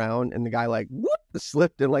swung around, and the guy like whoop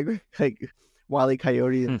slipped and like Wile E.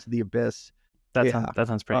 Coyote into the abyss. That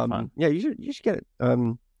sounds pretty fun. Yeah, you should get it.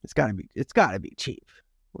 It's gotta be cheap.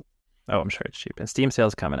 Oh, I'm sure it's cheap. And Steam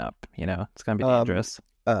sale's coming up. It's gonna be dangerous.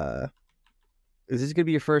 Is this gonna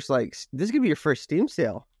be your first Steam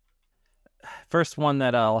sale? First one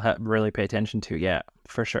that I'll really pay attention to. Yeah,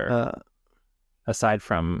 for sure. Aside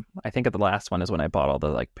from, I think at the last one is when I bought all the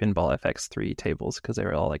like Pinball FX3 tables because they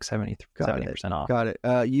were all like 70% off. Got it.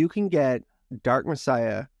 You can get Dark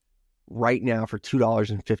Messiah right now for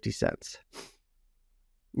 $2.50.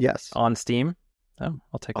 Yes, on Steam. Oh,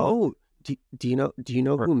 I'll take a look. Do you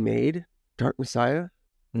know who made Dark Messiah?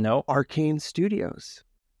 No. Arcane Studios.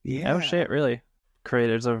 Yeah. Oh shit, really?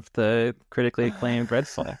 Creators of the critically acclaimed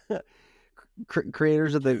Redfall.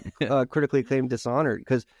 Creators of the critically acclaimed Dishonored,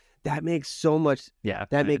 because that makes so much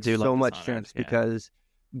sense because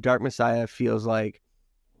Dark Messiah feels like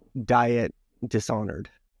diet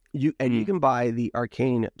Dishonored. You can buy the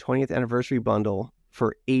Arcane 20th anniversary bundle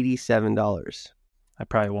for $87. I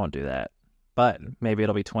probably won't do that. but maybe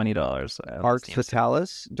it'll be $20. Arx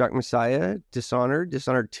Fatalis, Dark Messiah, Dishonored,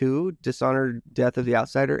 Dishonored 2, Dishonored Death of the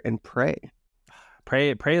Outsider, and Prey.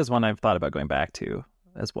 Prey is one I've thought about going back to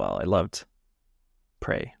as well. I loved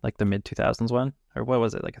Prey, like the mid 2000s one, or what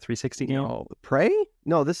was it, like a 360 game? No, Prey?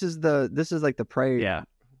 No, this is like the Prey. Yeah,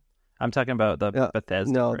 I'm talking about the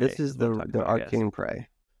Bethesda. No, Prey this is the Arcane Prey,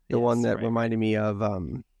 the one that reminded me of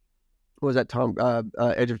what was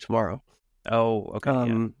that, Edge of Tomorrow? Oh, okay.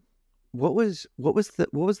 Yeah. What was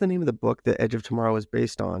the name of the book that Edge of Tomorrow was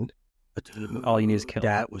based on? All You Need Is Kill.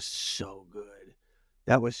 That was so good.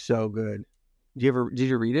 That was so good. Did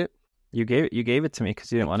you read it? You gave it to me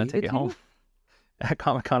because you didn't want to take it home at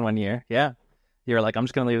Comic-Con one year. Yeah, you were like, I'm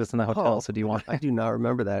just gonna leave this in the hotel. So do you want? I do not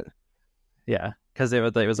remember that. Yeah, because it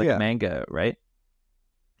was like a manga, right?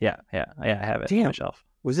 Yeah. I have it on my shelf.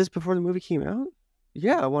 Was this before the movie came out?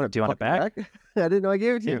 Yeah, I want it. Do you want it back? I didn't know I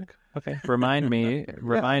gave it to you. Okay, remind me,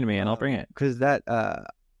 and I'll bring it. Because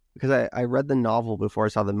I read the novel before I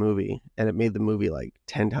saw the movie, and it made the movie like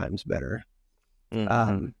 10 times better.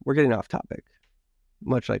 Mm-hmm. We're getting off topic,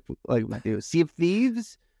 much like we do. Sea of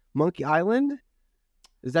Thieves, Monkey Island.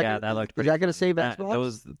 Is that that looked? Is that going to save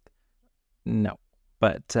Xbox? No,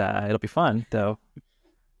 but it'll be fun though.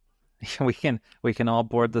 we can all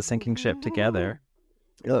board the sinking ship together,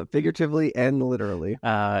 figuratively and literally.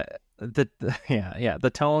 The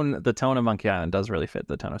tone of Monkey Island does really fit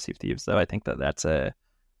the tone of Sea of Thieves, though. I think that's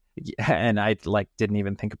and I didn't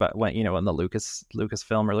even think about when the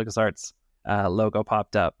Lucasfilm or LucasArts logo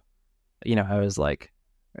popped up. I was like,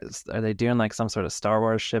 are they doing like some sort of Star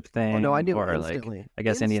Wars ship thing? Oh no, I knew or instantly. Like I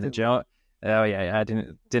guess Indiana Jones. Oh yeah, I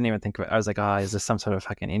didn't even think of it. I was like, is this some sort of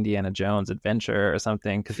fucking Indiana Jones adventure or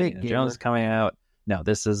something? Because Indiana Jones is coming out. No,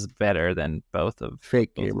 this is better than both of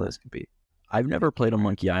those could be. I've never played a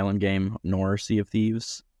Monkey Island game nor Sea of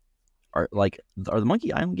Thieves. Are the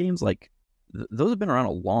Monkey Island games like those have been around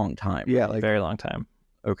a long time? Yeah, right? Like very long time.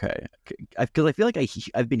 Okay, because I feel like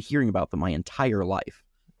I've been hearing about them my entire life.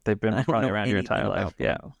 They've been probably around your entire life.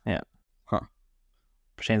 Yeah. Huh.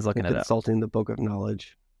 Shane's looking it up. Consulting the Book of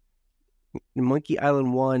Knowledge. Monkey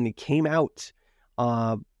Island 1 came out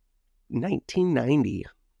 1990.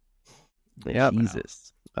 Yeah,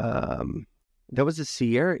 Jesus. That was a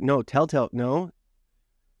Sierra. No, Telltale. No.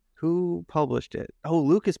 Who published it? Oh,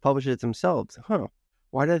 Lucas published it themselves. Huh.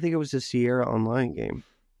 Why did I think it was a Sierra Online game?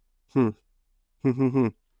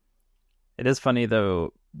 It is funny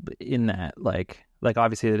though, in that like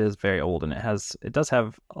obviously it is very old and it does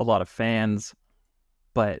have a lot of fans,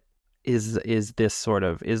 but is this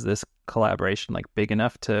collaboration like big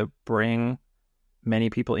enough to bring many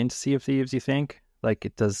people into Sea of Thieves, you think?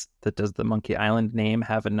 Like does the Monkey Island name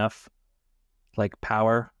have enough like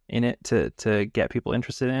power in it to get people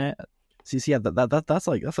interested in it? See, yeah, that's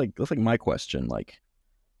like my question. Like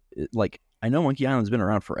I know Monkey Island's been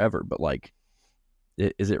around forever, but like,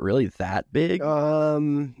 is it really that big?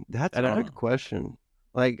 That's a good question.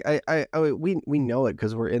 Like we know it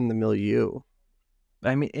because we're in the milieu.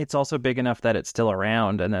 I mean, it's also big enough that it's still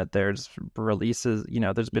around and that there's releases.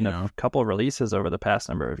 There's been a couple of releases over the past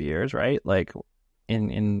number of years, right? Like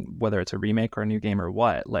in whether it's a remake or a new game or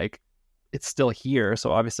what, like it's still here.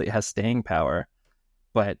 So obviously it has staying power.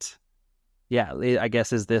 But yeah, I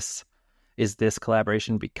guess is this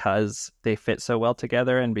collaboration because they fit so well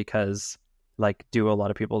together and because like do a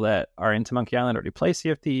lot of people that are into Monkey Island already play Sea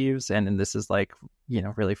of Thieves and this is like,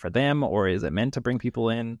 really for them, or is it meant to bring people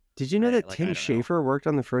in? Did you know that Tim Schafer worked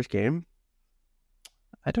on the first game?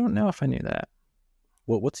 I don't know if I knew that.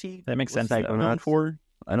 What's he? That makes sense. Known for?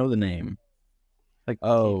 I know the name. Like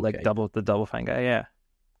the Double Fine guy, yeah.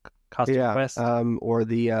 Costume Quest. Or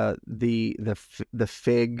the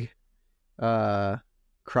Fig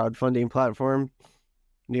crowdfunding platform.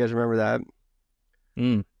 You guys remember that?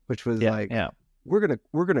 Which was we're gonna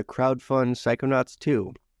crowdfund Psychonauts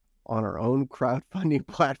 2 on our own crowdfunding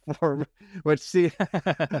platform. Which see,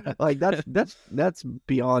 like that's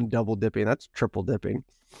beyond double dipping. That's triple dipping.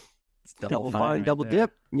 It's double fine, double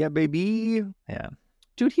dip. Yeah, baby. Yeah,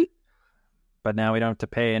 dude. But now we don't have to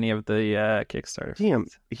pay any of the Kickstarter. Damn,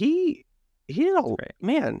 he did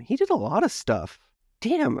he did a lot of stuff.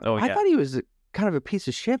 Damn, I thought he was kind of a piece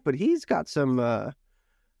of shit, but he's got some. I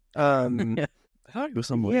thought he was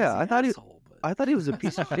some. Yeah, I thought he was a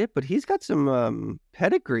piece of shit, but he's got some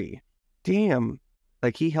pedigree. Damn,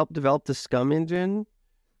 like he helped develop the Scum engine,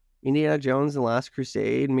 Indiana Jones and the Last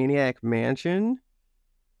Crusade, Maniac Mansion.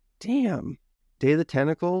 Damn, Day of the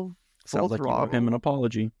Tentacle. Sounds like you owe him an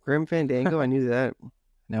apology. Grim Fandango, I knew that.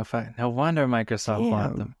 No wonder Microsoft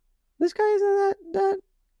bought them. This guy isn't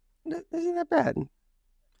that bad.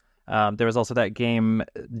 There was also that game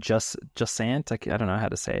Justant. I don't know how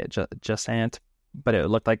to say it. Justant, but it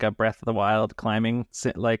looked like a Breath of the Wild climbing.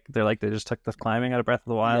 Like they just took the climbing out of Breath of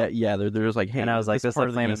the Wild. Yeah. They're just like, hey, and I was like, this part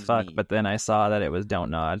looks of the lame game as is fuck. neat. But then I saw that it was Don't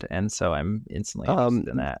Nod, and so I'm instantly interested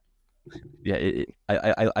in that. Yeah,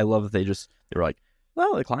 I love that they were like,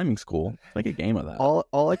 well, the climbing's cool. Make a game of that.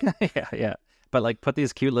 All I can. yeah. But like, put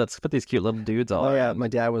these cute little dudes all. Oh yeah, around. my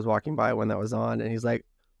dad was walking by when that was on, and he's like,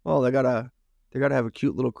 "Oh, they gotta have a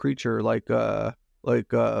cute little creature like Baby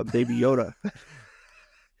Yoda."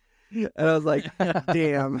 And I was like,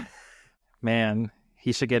 "Damn, Man,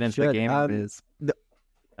 he should get into the game biz.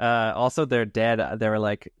 Also, they're dead. They were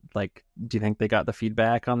like, do you think they got the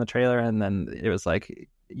feedback on the trailer? And then it was like,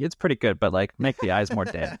 it's pretty good, but like, make the eyes more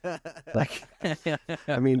dead. Like,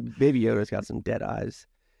 I mean, Baby Yoda's got some dead eyes."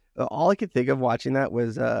 All I could think of watching that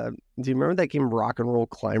was, do you remember that game Rock and Roll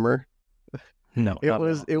Climber? no, It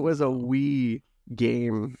was a Wii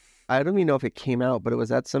game. I don't even know if it came out, but it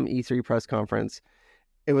was at some E3 press conference.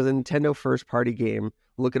 It was a Nintendo first party game.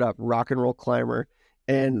 Look it up, Rock and Roll Climber.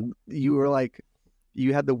 And you were like,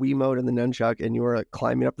 you had the Wii mode and the nunchuck, and you were like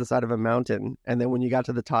climbing up the side of a mountain. And then when you got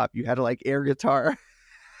to the top, you had to like air guitar.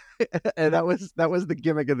 And that was the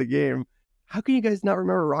gimmick of the game. How can you guys not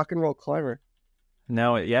remember Rock and Roll Climber?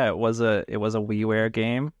 No, yeah, it was a WiiWare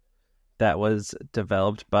game that was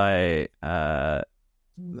developed by a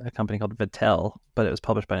company called Mattel, but it was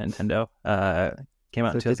published by Nintendo. Came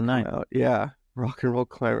out in 2009. Yeah, Rock and Roll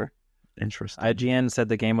Climber. Interesting. IGN said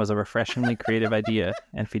the game was a refreshingly creative idea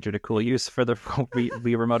and featured a cool use for the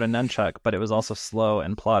Wii remote and nunchuck, but it was also slow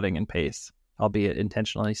and plodding in pace, albeit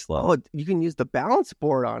intentionally slow. Oh, you can use the balance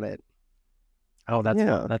board on it. Oh,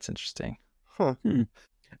 that's interesting. Huh.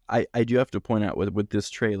 I do have to point out with this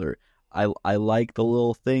trailer, I like the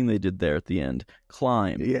little thing they did there at the end.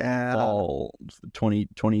 Climb. Yeah. Fall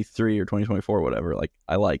 2023 or 2024, whatever. Like,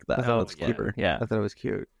 I like that. That's clever. Yeah. I thought it was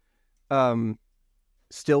cute.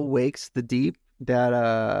 Still Wakes the Deep.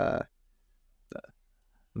 That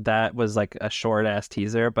was like a short ass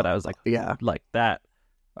teaser, but I was like, yeah, like that.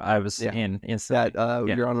 I was in instantly.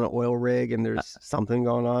 That you're on an oil rig and there's something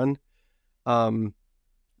going on.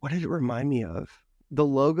 What did it remind me of? The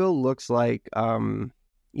logo looks like the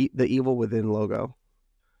Evil Within logo.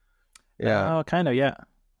 Yeah. Oh, kind of. Yeah.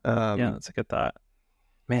 Yeah, that's a good thought.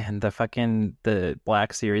 Man, the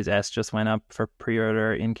Black Series S just went up for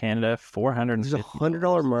pre-order in Canada. $450. There's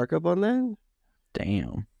 $100 markup on that.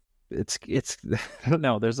 Damn. It's I don't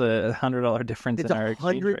know. There's a $100 difference It's in our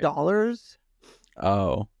exchange rate. $100.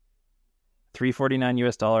 Oh.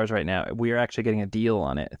 $349 right now. We are actually getting a deal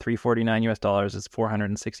on it. $349 is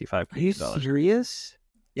 $465. Are you serious?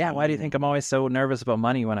 Yeah. Why do you think I'm always so nervous about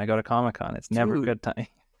money when I go to Comic-Con? It's never a good time.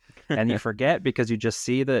 And you forget because you just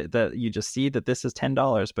see that this is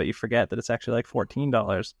 $10, but you forget that it's actually like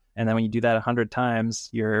 $14. And then when you do that 100 times,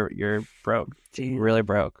 you're broke. Damn. Really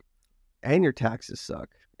broke. And your taxes suck.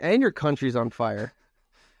 And your country's on fire.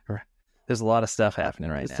 There's a lot of stuff happening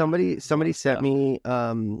right now. Somebody sent me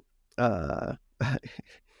in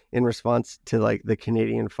response to like the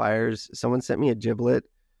Canadian fires, someone sent me a giblet.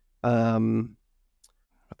 What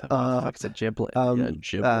the fuck's a giblet?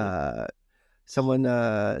 Giblet. Someone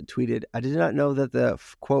tweeted, "I did not know that the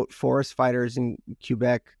quote forest fighters in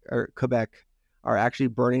Quebec are actually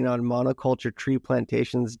burning on monoculture tree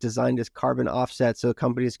plantations designed as carbon offsets so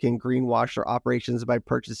companies can greenwash their operations by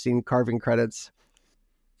purchasing carbon credits."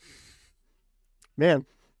 Man.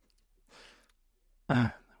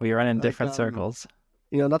 We run in different circles.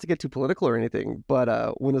 Not to get too political or anything,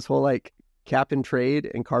 but when this whole like cap and trade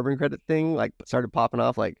and carbon credit thing like started popping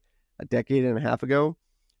off like a decade and a half ago,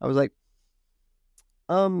 I was like,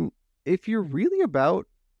 if you're really about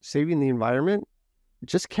saving the environment,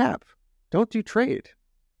 just cap. Don't do trade,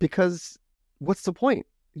 because what's the point?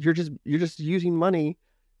 You're just using money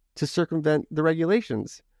to circumvent the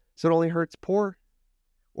regulations, so it only hurts poor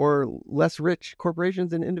or less rich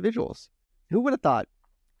corporations and individuals. Who would have thought?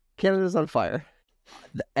 Canada's on fire.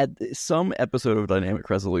 At some episode of Dynamic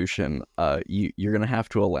Resolution, you're gonna have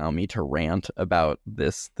to allow me to rant about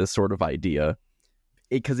this sort of idea,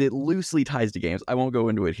 because it loosely ties to games. I won't go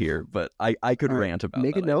into it here, but I could rant about.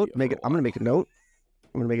 Make a note. I'm gonna make a note.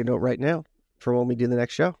 I'm gonna make a note right now for when we do the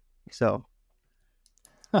next show. So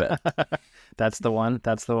that's the one.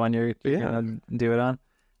 That's the one you're gonna do it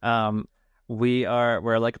on.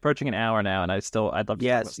 We're like approaching an hour now, and I'd love to talk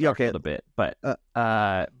about Starfield a bit, but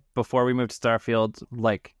before we move to Starfield,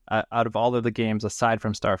 like out of all of the games aside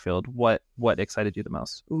from Starfield, what excited you the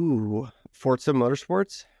most? Ooh, Forza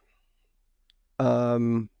Motorsports.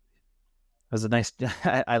 It was a nice.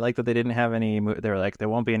 I like that they didn't have any. They were like, there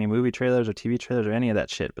won't be any movie trailers or TV trailers or any of that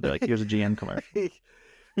shit. But they're like, here's a GM commercial.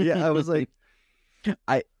 Yeah, I was like,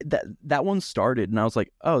 that one started, and I was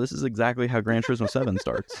like, oh, this is exactly how Gran Turismo 7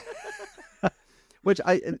 starts.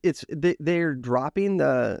 they're dropping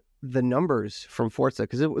the numbers from Forza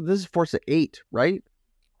because this is Forza 8, right?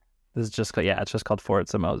 This is just it's just called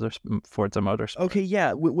Forza Motorsport. Okay,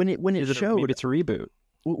 yeah. When it showed, maybe it's a reboot.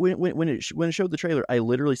 When it showed the trailer, I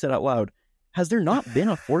literally said out loud, "Has there not been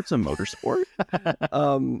a Forza Motorsport?"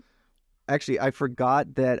 Actually, I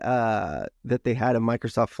forgot that they had a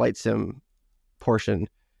Microsoft Flight Sim portion.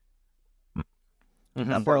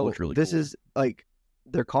 That part looked really this cool. is like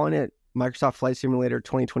they're calling it Microsoft Flight Simulator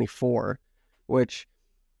 2024, which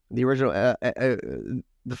the original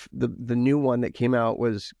the new one that came out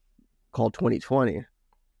was called 2020.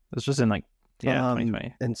 It's just in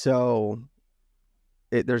 2020. And so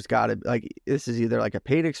there's got to this is either like a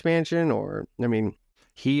paid expansion or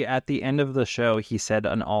He, at the end of the show, he said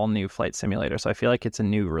an all new flight simulator. So I feel like it's a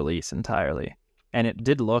new release entirely. And it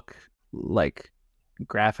did look like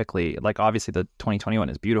graphically, like obviously the 2021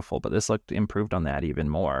 is beautiful, but this looked improved on that even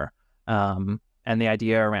more. And the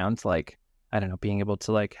idea around I don't know, being able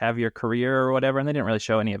to have your career or whatever. And they didn't really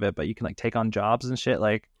show any of it, but you can take on jobs and shit.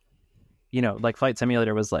 Flight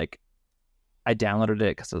simulator was I downloaded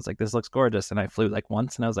it because I was like, this looks gorgeous. And I flew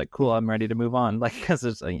once and I was like, cool, I'm ready to move on. Because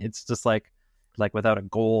it's just without a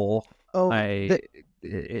goal,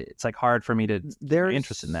 it's hard for me to be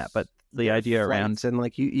interested in that. But the idea around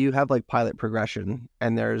and you have pilot progression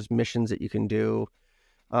and there's missions that you can do.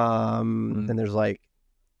 And there's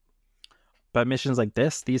but missions like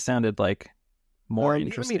these sounded more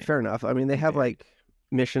interesting. Fair enough. They have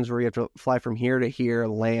missions where you have to fly from here to here,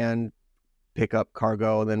 land, pick up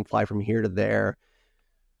cargo, and then fly from here to there.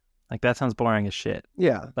 That sounds boring as shit.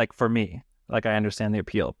 Yeah. For me. I understand the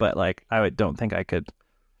appeal, but I don't think I could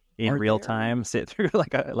in real time sit through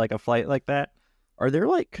a flight like that. Are there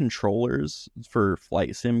controllers for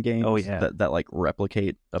flight sim games? Oh yeah, that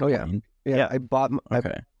replicate a plane? Yeah. I bought.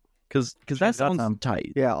 Okay, because that sounds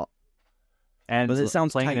tight. Yeah, and but it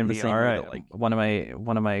sounds playing tight in the same VR. way,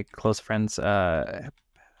 One of my close friends had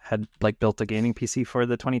built a gaming PC for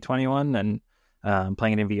the 2021, and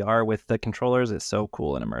playing it in VR with the controllers is so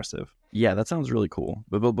cool and immersive. Yeah, that sounds really cool.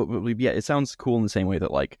 But yeah, it sounds cool in the same way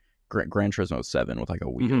that Gran Turismo 7 with a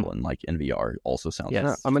wheel and in VR also sounds.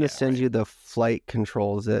 Yes. I'm gonna send you the flight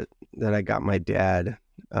controls that I got my dad,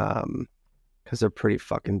 because they're pretty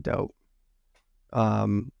fucking dope.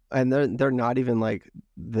 And they're not even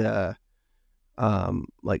the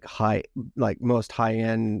high most high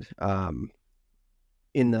end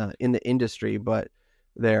in the industry, but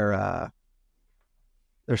they're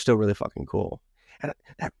still really fucking cool. And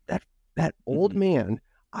that old man,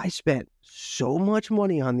 I spent so much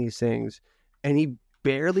money on these things, and he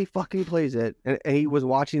barely fucking plays it. And he was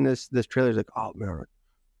watching this trailer. He's like, "Oh man,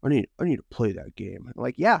 I need to play that game." I'm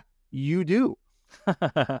like, "Yeah, you do."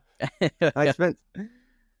 I spent.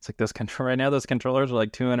 It's those right now. Those controllers are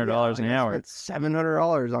 $200 an hour. It's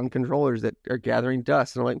 $700 on controllers that are gathering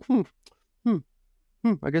dust, and I'm like,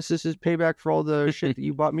 I guess this is payback for all the shit that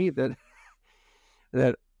you bought me. That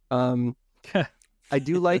I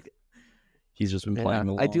do like. He's just been playing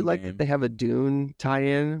the long I do like game. that they have a Dune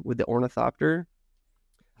tie-in with the ornithopter.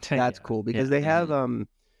 That's cool because they have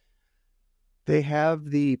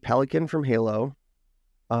the Pelican from Halo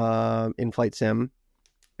in Flight Sim,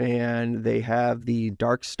 and they have the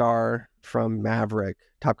Dark Star from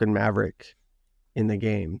Top Gun Maverick in the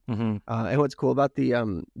game. Mm-hmm. And what's cool about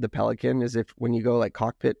the Pelican is when you go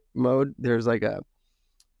cockpit mode, there's an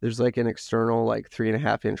external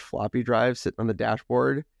 3.5-inch floppy drive sitting on the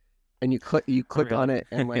dashboard. And you click on it,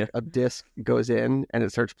 and a disc goes in, and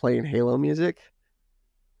it starts playing Halo music.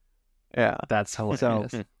 Yeah, that's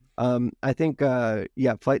hilarious. So, I think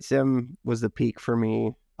Flight Sim was the peak for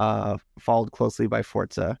me, followed closely by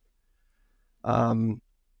Forza. The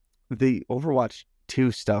Overwatch 2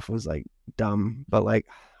 stuff was dumb, but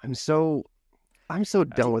I'm so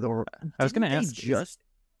done with Overwatch. I was going to ask, is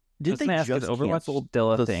Overwatch still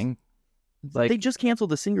a thing? They just canceled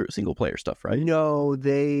the single player stuff, right? No,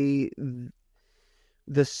 the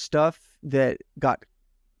stuff that got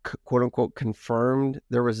quote unquote confirmed,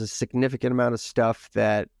 there was a significant amount of stuff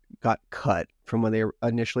that got cut from when they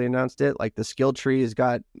initially announced it. The skill trees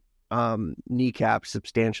got kneecapped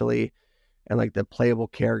substantially, and the playable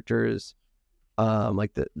characters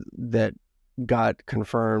that got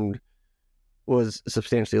confirmed was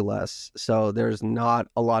substantially less. So there's not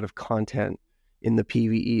a lot of content in the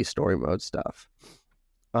PvE story mode stuff.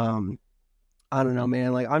 I don't know,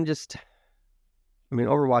 man. Overwatch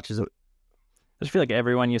is I just feel like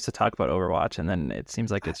everyone used to talk about Overwatch, and then it seems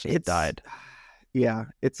like it's died. Yeah,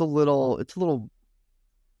 it's a little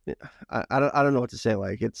I don't know what to say.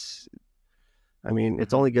 Like it's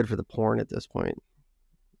only good for the porn at this point.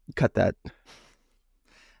 Cut that.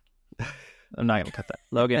 I'm not gonna cut that.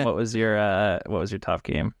 Logan, what was your top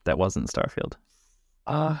game that wasn't Starfield?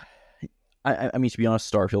 I mean, to be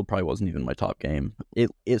honest, Starfield probably wasn't even my top game.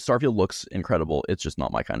 Starfield looks incredible. It's just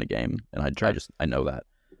not my kind of game, and I know that.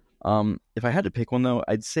 If I had to pick one though,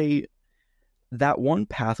 I'd say that one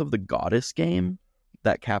Path of the Goddess game,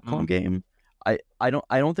 that Capcom game. I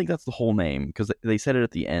don't think that's the whole name, because they said it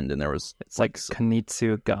at the end, and there was like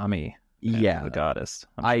Kanitsugami. Yeah, the Goddess.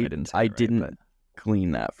 I didn't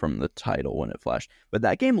glean that from the title when it flashed, but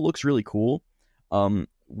that game looks really cool.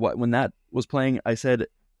 When that was playing, I said,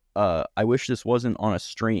 I wish this wasn't on a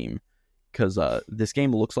stream, because this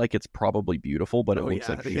game looks like it's probably beautiful, but it looks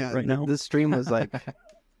like shit right now. The stream was like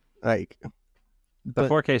the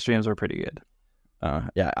 4K streams were pretty good.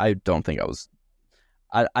 I don't think I was.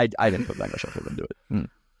 I didn't put that much effort into it.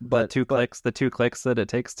 But the two clicks that it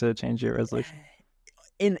takes to change your resolution.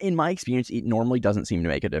 In my experience, it normally doesn't seem to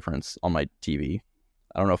make a difference on my TV.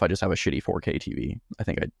 I don't know if I just have a shitty 4K TV. I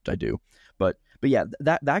think I do. But yeah,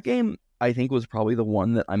 that game I think was probably the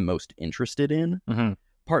one that I'm most interested in. Mm-hmm.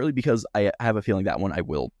 Partly because I have a feeling that one I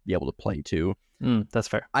will be able to play too. That's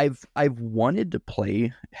fair. I've wanted to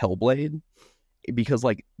play Hellblade, because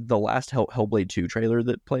like the last Hellblade 2 trailer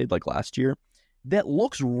that played like last year, that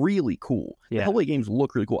looks really cool. Yeah. The Hellblade games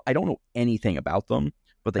look really cool. I don't know anything about them,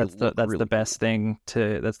 but that's the best thing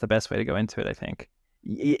that's the best way to go into it, I think.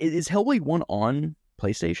 Is Hellblade 1 on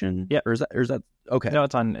PlayStation? Yeah. Or is that okay? No,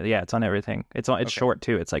 it's on everything. It's okay. Short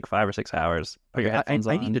too. It's like 5 or 6 hours. Put your headphones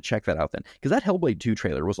on. I need to check that out then, because that Hellblade 2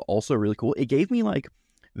 trailer was also really cool. It gave me like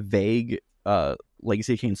vague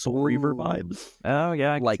Legacy of Kain Soul Reaver vibes. Oh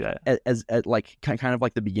yeah, I can like see that. as like kind of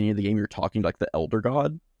like the beginning of the game, you're talking to like the Elder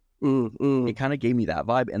God. It kind of gave me that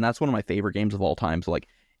vibe, and that's one of my favorite games of all time. So like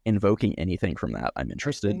invoking anything from that, I'm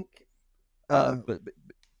interested. But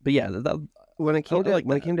yeah, when it came to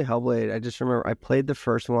Hellblade, I just remember I played the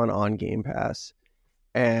first one on Game Pass,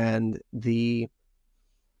 and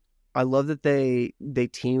I love that they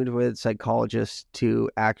teamed with psychologists to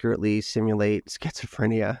accurately simulate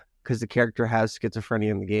schizophrenia, because the character has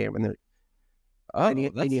schizophrenia in the game,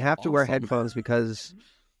 and you have to wear headphones, because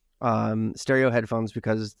stereo headphones,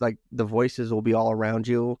 because like the voices will be all around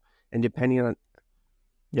you, and depending on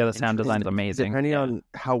the sound design is amazing. Depending on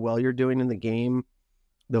how well you're doing in the game,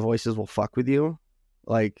 the voices will fuck with you.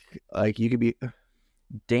 Like you could be.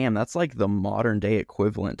 Damn, that's like the modern day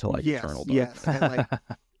equivalent to like Eternal Dark. Yes, and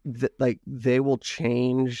like they will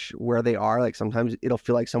change where they are. Like sometimes it'll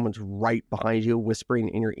feel like someone's right behind you, whispering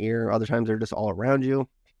in your ear. Other times they're just all around you.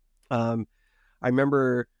 I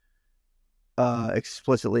remember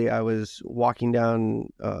explicitly, I was walking down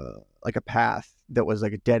like a path that was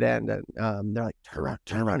like a dead end, and they're like, turn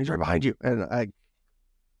around, he's right behind you. And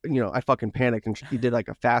I fucking panicked, and he did like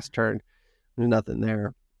a fast turn. There's nothing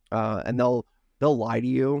there. And they'll lie to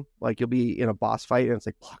you. Like you'll be in a boss fight, and it's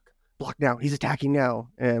like, block now, he's attacking now,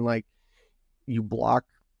 and like you block,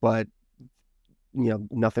 but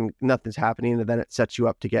nothing's happening, and then it sets you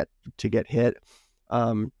up to get hit.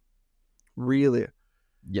 Really,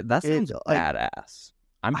 yeah, that sounds badass.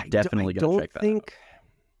 I'm definitely gonna check that out,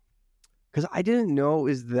 because I didn't know it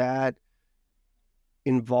was that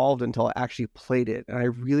involved until I actually played it, and I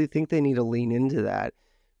really think they need to lean into that,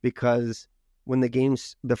 because when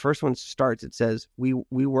the first one starts, it says we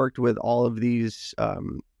worked with all of these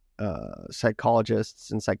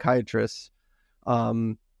psychologists and psychiatrists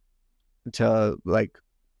to like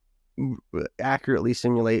accurately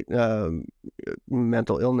simulate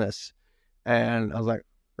mental illness, and I was like,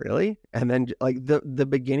 really? And then like the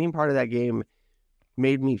beginning part of that game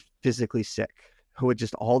made me physically sick, with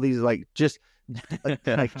just all these like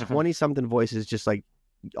 20 something voices just like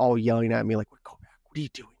all yelling at me like, go back, what are you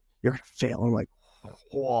doing, you're gonna fail. I'm like,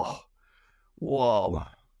 whoa.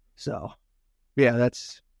 So yeah,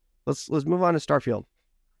 let's move on to Starfield.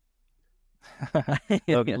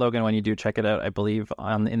 Logan, when you do check it out, I believe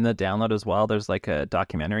in the download as well, there's like a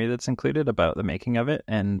documentary that's included about the making of it,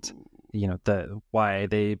 and why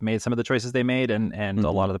they made some of the choices they made, and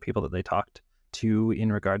a lot of the people that they talked to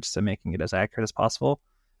in regards to making it as accurate as possible.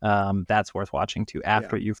 That's worth watching too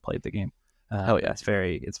after you've played the game. Hell yeah, it's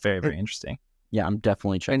very very interesting. Yeah, I'm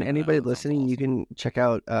definitely checking. And anybody listening, you can check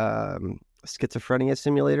out schizophrenia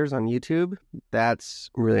simulators on YouTube. That's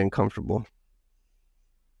really uncomfortable.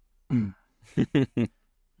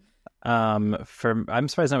 I'm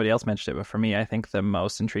surprised nobody else mentioned it, but for me, I think the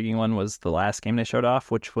most intriguing one was the last game they showed off,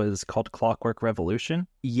 which was called Clockwork Revolution.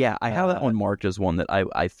 Yeah, I have that one marked as one that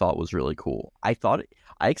I thought was really cool. I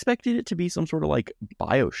expected it to be some sort of like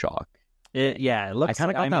BioShock. It looks. I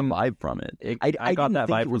kind of got that vibe from it. I got didn't that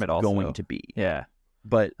think vibe it was from it also. going to be. Yeah,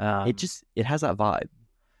 but it has that vibe.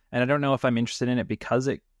 And I don't know if I'm interested in it because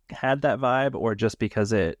it had that vibe or just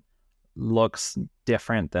because it looks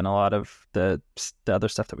different than a lot of the other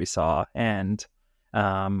stuff that we saw. And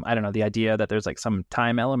I don't know, the idea that there's like some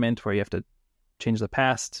time element where you have to change the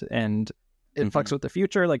past and it fucks with the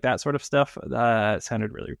future, like that sort of stuff,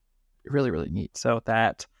 sounded really, really, really neat. So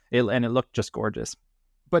it looked just gorgeous.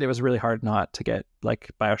 But it was really hard not to get like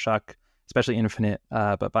BioShock, especially Infinite,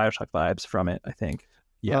 but BioShock vibes from it, I think.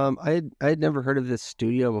 Yeah. I had never heard of this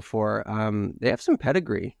studio before. They have some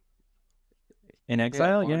pedigree. In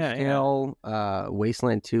Exile, Scale,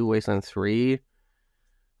 Wasteland 2, Wasteland 3.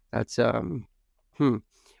 That's Well,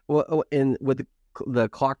 and with the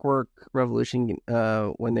Clockwork Revolution,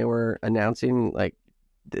 when they were announcing, like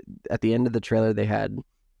at the end of the trailer, they had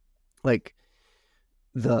like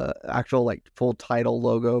the actual like full title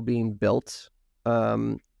logo being built,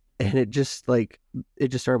 and it just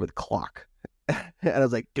started with clock. And I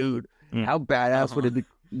was like, dude, how badass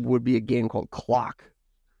would be a game called Clock?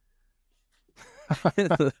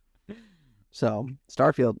 So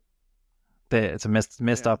Starfield, it's a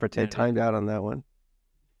missed opportunity. They timed out on that one.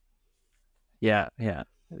 Yeah.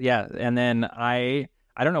 And then I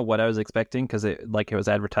don't know what I was expecting because it was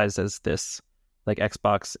advertised as this like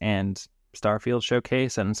Xbox and Starfield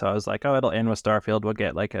showcase, and so I was like, oh, it'll end with Starfield. We'll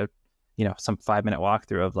get like a some 5-minute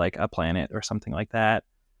walkthrough of like a planet or something like that.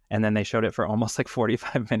 And then they showed it for almost like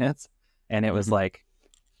 45 minutes. And it was like,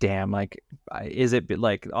 damn, like, is it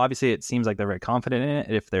like, obviously it seems like they're very confident in it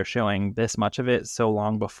if they're showing this much of it so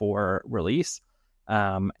long before release.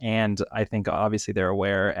 And I think obviously they're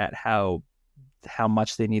aware at how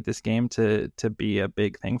much they need this game to be a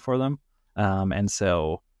big thing for them. And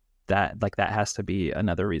so that has to be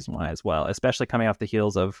another reason why as well, especially coming off the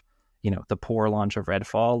heels of, the poor launch of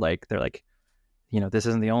Redfall. Like they're like, this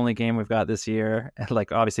isn't the only game we've got this year.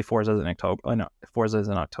 Like obviously Forza is in October. Oh no, Forza is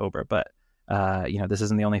in October, but this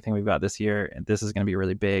isn't the only thing we've got this year. And this is going to be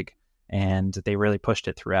really big. And they really pushed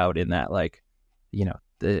it throughout in that, like,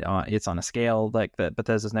 it's on a scale like that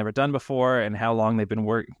Bethesda's never done before, and how long they've been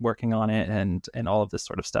working on it, and all of this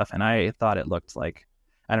sort of stuff. And I thought it looked like,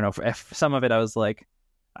 I don't know, if some of it I was like,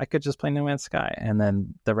 I could just play No Man's Sky, and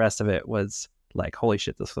then the rest of it was like, holy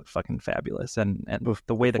shit, this looks fucking fabulous, and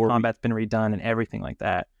the way the combat's been redone and everything like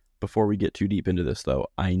that. Before we get too deep into this, though,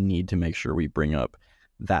 I need to make sure we bring up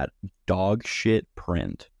that dog shit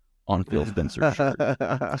print on Phil Spencer's shirt.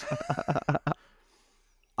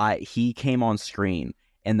 He came on screen,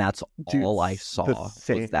 and that's all I saw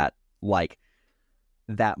was that, like,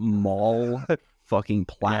 that mall fucking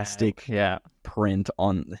plastic print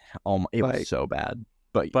on. It was so bad.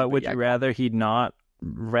 But would you rather he not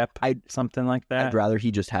rep something like that? I'd rather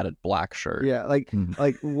he just had a black shirt. Yeah, like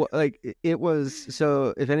it was.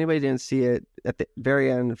 So if anybody didn't see it, at the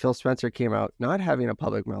very end, Phil Spencer came out not having a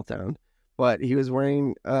public meltdown, but he was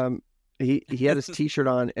wearing he had his T-shirt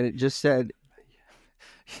on, and it just said.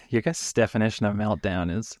 Your guys' definition of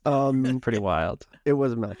meltdown is pretty wild. It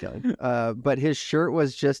was a meltdown, but his shirt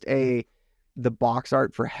was just the box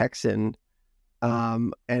art for Hexen,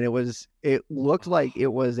 and it looked like it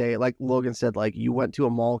was like Logan said, like you went to a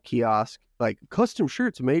mall kiosk, like custom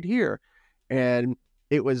shirts made here, and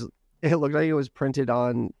it looked like it was printed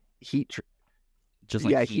on heat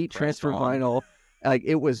transfer vinyl, like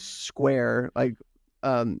it was square, like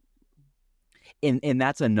And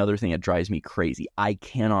that's another thing that drives me crazy. I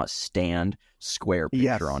cannot stand square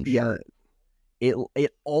picture on shirt.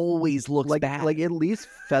 It always looks like bad. Like at least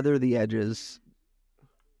feather the edges.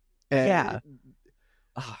 And,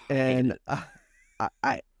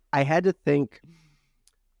 I had to think,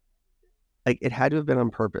 like it had to have been on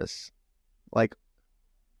purpose. Like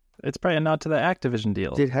it's probably a nod to the Activision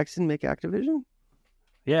deal. Did Hexen make Activision?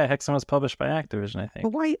 Yeah, Hexen was published by Activision, I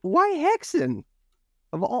think. But why Hexen?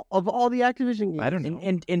 Of all the Activision games, I don't know.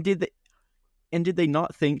 And did they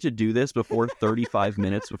not think to do this before 35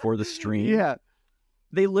 minutes before the stream? Yeah,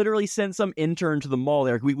 they literally sent some intern to the mall.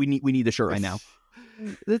 They're like, we need the shirt right now.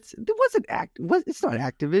 It's not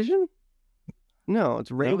Activision. No, it's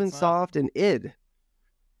Ravensoft and id.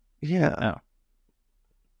 Yeah. Oh.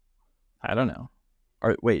 I don't know. All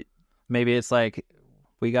right, wait. Maybe it's like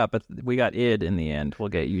we got id in the end. We'll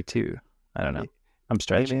get you too. I don't know. I'm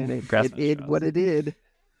stretching. Hey man, it did what it did.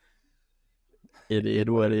 It did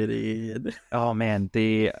what it did. Oh man,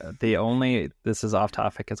 this is off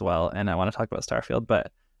topic as well, and I want to talk about Starfield,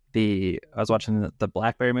 but I was watching the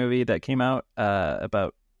BlackBerry movie that came out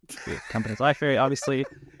about the company's BlackBerry, obviously,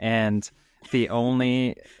 and the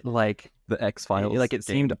only like the X-Files, like it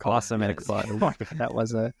seemed awesome and that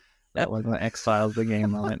was That wasn't an X-Files the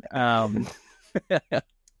game moment.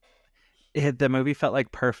 The movie felt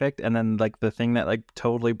like perfect, and then like the thing that like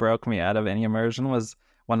totally broke me out of any immersion was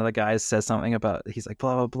one of the guys says something about, he's like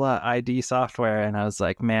blah blah blah ID software, and I was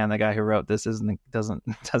like, man, the guy who wrote this doesn't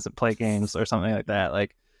play games or something like that,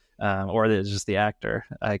 like or it's just the actor,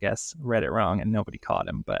 I guess, read it wrong and nobody caught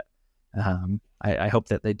him. But I hope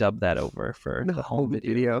that they dubbed that over for the home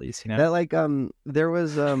video release, you know? That like there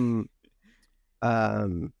was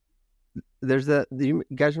there's that, do you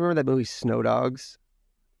guys remember that movie Snow Dogs?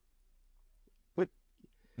 What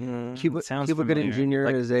Cuba Gooding Jr.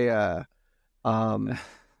 Like, is a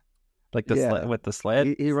like the sled, with the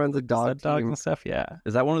sled. He runs a dog team and stuff. Yeah,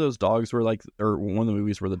 is that one of those dogs where like, or one of the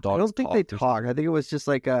movies where the dogs? I don't think they talk. I think it was just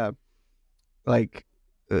like a I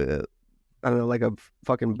don't know, like a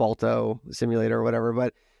fucking Balto simulator or whatever.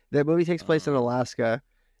 But that movie takes place in Alaska,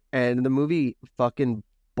 and the movie fucking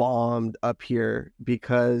bombed up here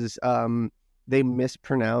because they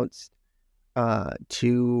mispronounced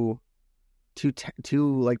two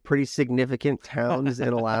like pretty significant towns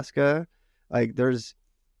in Alaska. Like there's,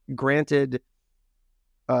 granted,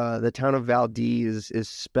 the town of Valdez is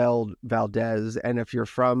spelled Valdez, and if you're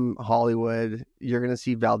from Hollywood, you're gonna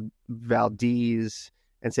see Valdez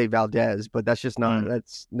and say Valdez, but that's just not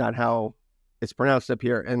that's not how it's pronounced up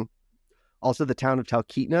here. And also the town of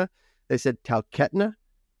Talkeetna, they said Talkeetna,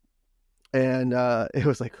 and it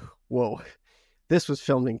was like, whoa, this was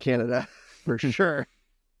filmed in Canada for sure.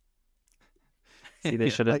 See, they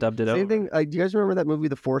should have dubbed it same over. thing. Like, do you guys remember that movie,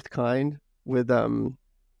 The Fourth Kind, with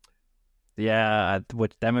Yeah,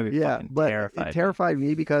 which that movie fucking but terrified it terrified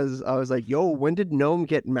me because I was like, yo, when did Nome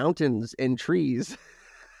get mountains and trees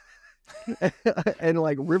and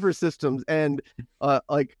like river systems and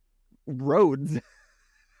like roads?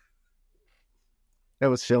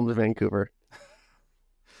 That was filmed in Vancouver.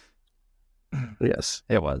 Yes,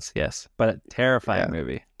 it was. Yes, but a terrifying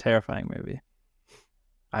movie.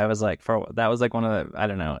 I was like, that was like one of the, I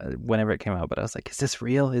don't know, whenever it came out, but I was like, is this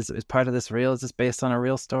real? Is part of this real? Is this based on a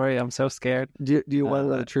real story? I'm so scared. Do you want to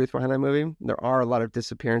know the truth behind that movie? There are a lot of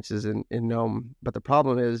disappearances in Nome, but the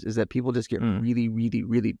problem is that people just get really, really,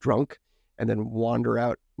 really drunk and then wander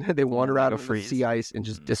out. They wander out of the sea ice and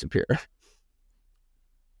just disappear.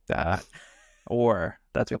 Or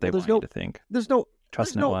that's what they want you to think. There's no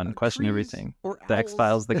trust no one, question everything. The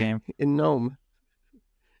X-Files, the game. In Nome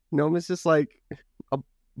is just like a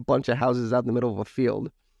bunch of houses out in the middle of a field.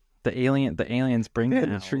 The aliens bring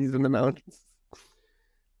the trees in the mountains.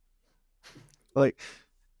 Like,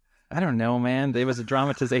 I don't know, man. It was a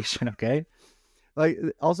dramatization, okay? Like,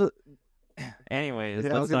 also, anyways,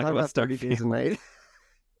 let's talk about 30 Days a Night.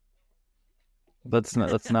 Let's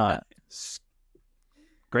not.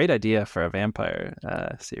 Great idea for a vampire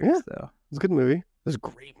series, though. It's a good movie. It was a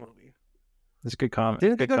great movie. It's a good comic.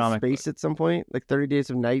 Didn't they go to space at some point? Like 30 Days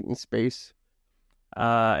of Night in space?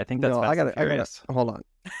 I think that's I gotta hold on.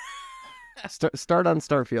 Start on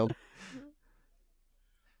Starfield.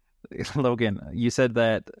 Logan, you said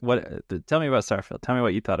that. Tell me about Starfield. Tell me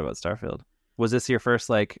what you thought about Starfield. Was this your first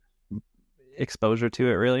like exposure to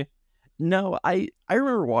it? Really? No, I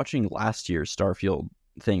remember watching last year's Starfield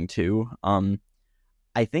thing too.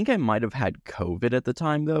 I think I might have had COVID at the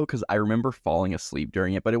time though, because I remember falling asleep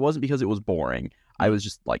during it, but it wasn't because it was boring. I was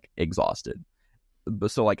just like exhausted.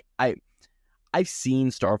 So like I've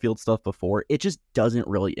seen Starfield stuff before. It just doesn't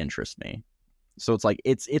really interest me. So it's like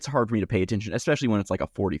it's hard for me to pay attention, especially when it's like a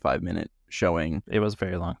 45-minute showing. It was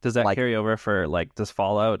very long. Does that carry over for like, does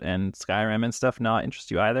Fallout and Skyrim and stuff not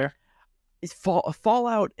interest you either?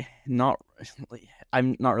 Fallout,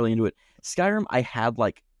 I'm not really into it. Skyrim, I had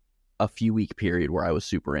like a few week period where I was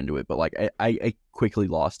super into it, but like I quickly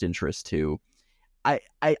lost interest too. I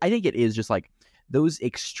think it is just like those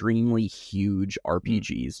extremely huge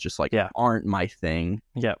RPGs just like aren't my thing.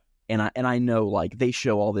 Yeah. And I know like they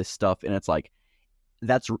show all this stuff and it's like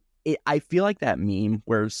that's it. I feel like that meme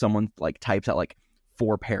where someone like types out like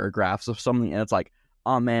 4 paragraphs of something and it's like,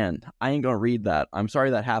 oh man, I ain't gonna read that. I'm sorry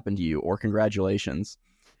that happened to you, or congratulations.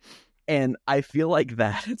 And I feel like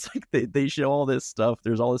that. It's like they show all this stuff.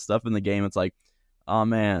 There's all this stuff in the game. It's like, oh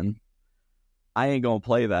man, I ain't gonna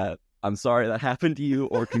play that. I'm sorry that happened to you,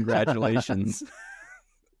 or congratulations.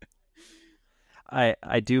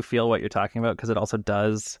 I do feel what you're talking about, because it also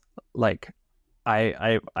does, like,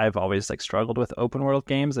 I've always like struggled with open world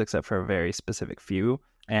games except for a very specific few.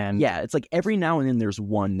 And yeah, it's like every now and then there's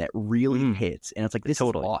one that really hits, and it's like, this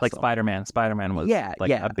totally is awesome. Like Spider-Man was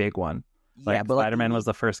a big one. Like, but Spider-Man was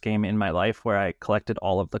the first game in my life where I collected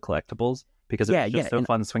all of the collectibles because it was just so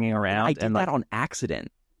fun swinging around. I did that on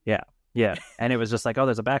accident. Yeah. Yeah, and it was just like, oh,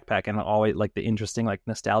 there's a backpack, and always like the interesting like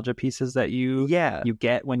nostalgia pieces that you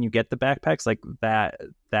get when you get the backpacks, like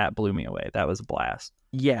that blew me away. That was a blast.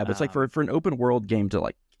 Yeah, but it's like for an open world game to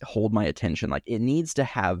like hold my attention, like it needs to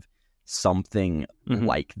have something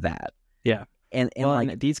like that. Yeah, and well, like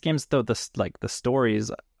and these games though, the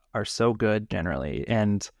stories are so good generally,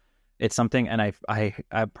 and it's something. And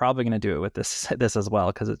I'm probably gonna do it with this as well,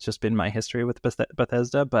 because it's just been my history with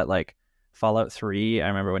Bethesda. But like Fallout 3, I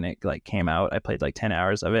remember when it like came out, I played like 10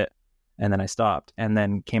 hours of it, and then I stopped, and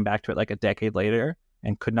then came back to it like a decade later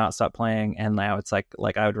and could not stop playing. And now it's like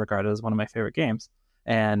I would regard it as one of my favorite games.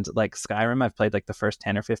 And like Skyrim, I've played like the first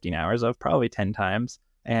 10 or 15 hours of probably 10 times,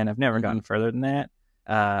 and I've never gotten further than that.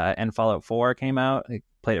 And Fallout 4 came out, I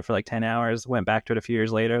played it for like 10 hours, went back to it a few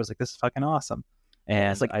years later. I was like, this is fucking awesome.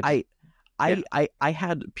 And it's like I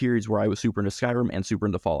had periods where I was super into Skyrim and super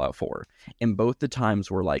into Fallout 4, and both the times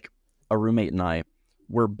were like a roommate and I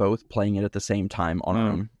were both playing it at the same time on our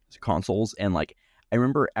own consoles. And like I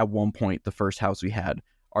remember at one point, the first house we had,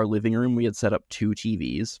 our living room, we had set up 2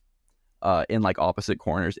 TVs in like opposite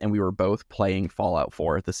corners, and we were both playing Fallout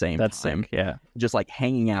 4 at the same time. Sick, yeah. Just like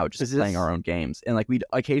hanging out, just playing our own games. And like we'd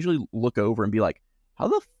occasionally look over and be like, how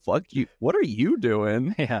the fuck what are you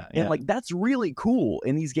doing? And like that's really cool.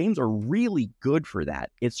 And these games are really good for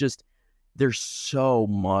that. It's just there's so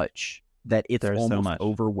much that it's almost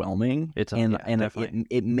overwhelming. It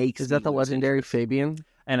makes. Is that the legendary Fabian?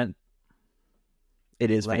 And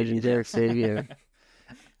it is legendary Fabian.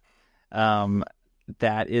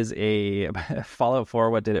 That is a Fallout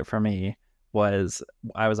 4. What did it for me was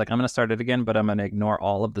I was like, I'm going to start it again, but I'm going to ignore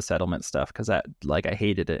all of the settlement stuff, because that like I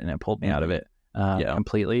hated it and it pulled me out of it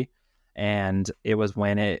completely. And it was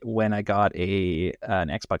when I got an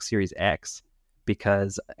Xbox Series X,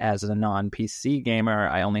 because as a non-PC gamer,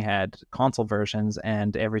 I only had console versions,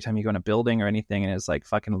 and every time you go in a building or anything and it's like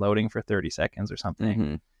fucking loading for 30 seconds or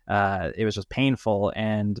something, it was just painful.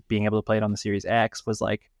 And being able to play it on the Series X was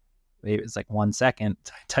like, it was like 1 second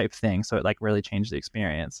type thing. So it like really changed the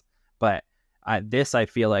experience. But I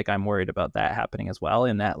feel like I'm worried about that happening as well,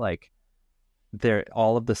 in that like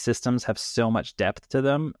all of the systems have so much depth to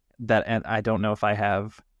them that, and I don't know if I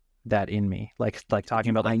have that in me. Like talking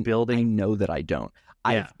about like building. I know that I don't.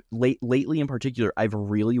 I've lately in particular, I've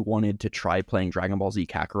really wanted to try playing Dragon Ball Z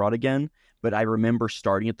Kakarot again, but I remember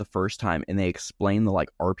starting it the first time and they explained the like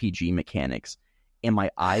RPG mechanics, and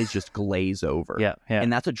my eyes just glaze over. Yeah.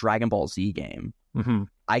 And that's a Dragon Ball Z game.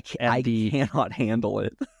 I cannot handle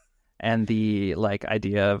it. And the like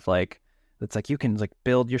idea of like, it's like you can like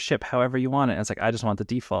build your ship however you want it. And it's like, I just want the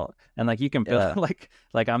default. And like you can build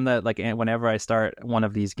like I'm the like, whenever I start one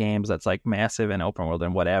of these games that's like massive and open world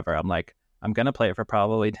and whatever, I'm like, I'm gonna play it for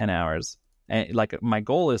probably 10 hours. And like my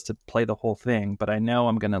goal is to play the whole thing, but I know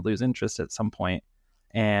I'm gonna lose interest at some point.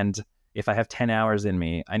 And if I have 10 hours in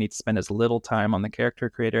me, I need to spend as little time on the character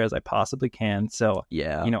creator as I possibly can. So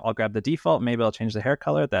I'll grab the default, maybe I'll change the hair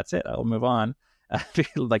color, that's it, I'll move on.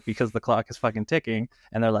 Like, because the clock is fucking ticking,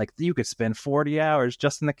 and they're like, you could spend 40 hours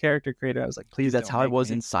just in the character creator. I was like, please. That's how I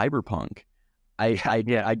was in Cyberpunk.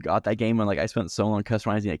 I got that game when like I spent so long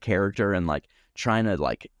customizing a character and like trying to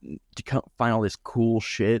like to find all this cool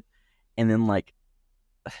shit, and then like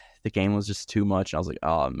the game was just too much. And I was like,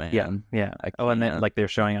 oh man, yeah. And then like they're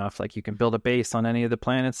showing off like you can build a base on any of the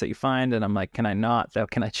planets that you find, and I'm like, can I not? Though,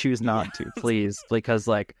 can I choose not to, please? Because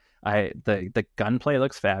like. The gunplay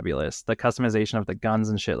looks fabulous. The customization of the guns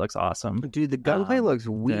and shit looks awesome. Dude, the gunplay looks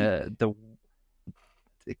weak.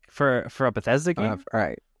 For a Bethesda game, all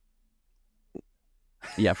right.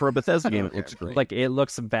 Yeah, for a Bethesda game, it looks great. Like it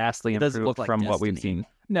looks vastly improved from Destiny, what we've seen.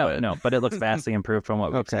 No, but it looks vastly improved from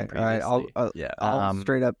what we've seen previously. All right, I'll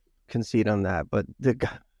straight up concede on that. But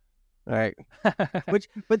all right,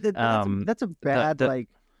 that's a bad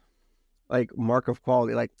like mark of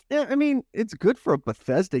quality. Like, yeah, I mean, it's good for a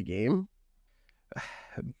Bethesda game.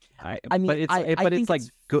 I think it's like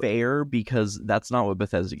fair, because that's not what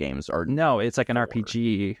Bethesda games are. No, it's like an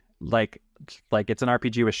RPG. Like it's an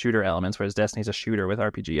RPG with shooter elements, whereas Destiny's a shooter with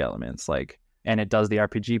RPG elements. Like, and it does the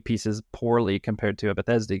RPG pieces poorly compared to a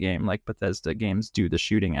Bethesda game. Like Bethesda games do the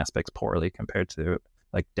shooting aspects poorly compared to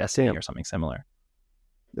like Destiny or something similar.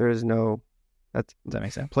 There is no. Does that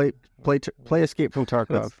make sense? Play Escape from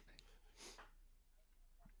Tarkov.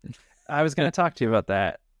 I was going to talk to you about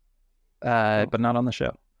that, but not on the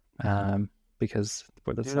show, because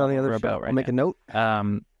that's not on the other show. About right I'll make a note.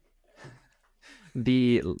 I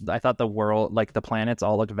thought the world, like the planets,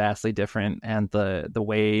 all looked vastly different, and the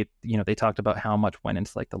way they talked about how much went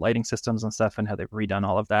into like the lighting systems and stuff, and how they've redone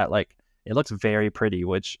all of that. Like it looks very pretty,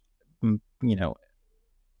 which a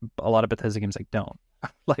lot of Bethesda games like don't.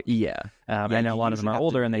 Like, Yeah. I know a lot of them are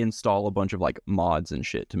older, and they install a bunch of like mods and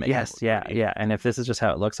shit to make. Yes, it look great. yeah. And if this is just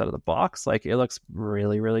how it looks out of the box, like it looks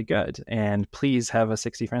really, really good. And please have a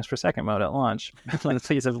 60 frames per second mode at launch. Like,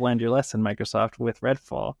 please have learned your lesson, Microsoft, with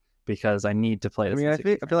Redfall, because I need to play this. I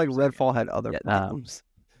feel like Redfall had other problems.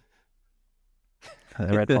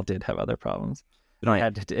 Redfall did have other problems.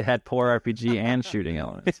 It had poor RPG and shooting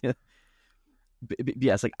elements.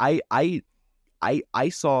 Yes, like I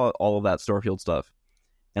saw all of that Starfield stuff,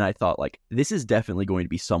 and I thought, like, this is definitely going to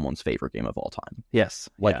be someone's favorite game of all time. Yes,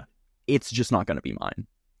 like it's just not going to be mine.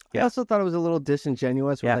 I also thought it was a little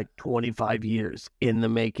disingenuous with like 25 years in the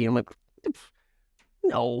making. I'm like,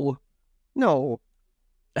 no.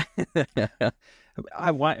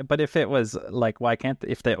 But if it was like, why can't,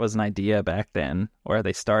 if that was an idea back then, or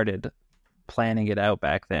they started planning it out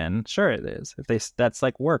back then, sure it is. If that's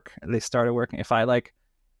like work, they started working. If I like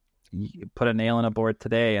put a nail in a board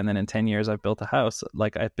today, and then in 10 years I've built a house,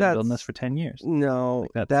 like I've been building this for 10 years. No,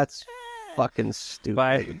 like that's fucking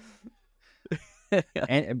stupid.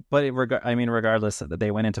 Regardless, that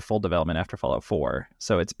they went into full development after Fallout 4,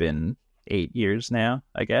 so it's been 8 years now,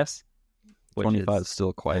 I guess. 25 is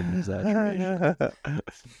still quite an exaggeration.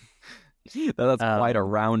 That's quite a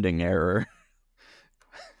rounding error.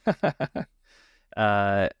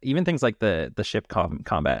 Even things like the ship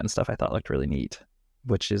combat and stuff I thought looked really neat,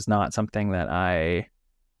 which is not something that I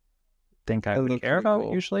think I would care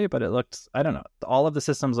about usually, but it looked, I don't know, all of the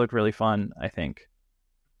systems looked really fun, I think,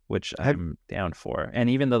 which I'm down for. And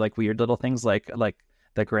even the like weird little things like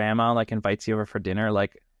the grandma like invites you over for dinner,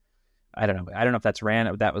 like I don't know if that's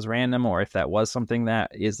that was random, or if that was something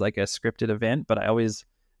that is like a scripted event, but I always,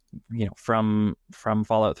 from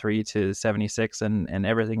Fallout 3 to 76 and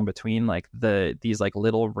everything in between, like these like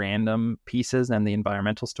little random pieces and the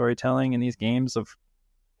environmental storytelling in these games of,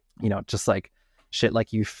 just like shit,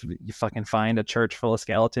 like you fucking find a church full of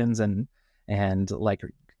skeletons and like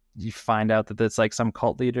you find out that it's like some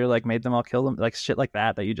cult leader like made them all kill them, like shit like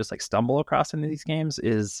that you just like stumble across in these games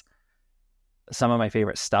is some of my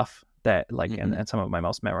favorite stuff that like and some of my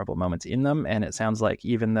most memorable moments in them. And it sounds like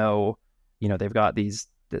even though they've got this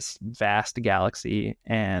vast galaxy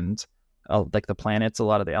and like the planets, a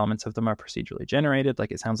lot of the elements of them are procedurally generated,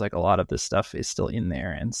 like it sounds like a lot of this stuff is still in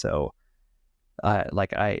there. And so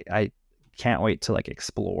like I can't wait to like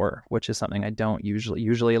explore, which is something I don't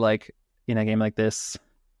usually like in a game like this.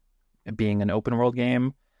 Being an open world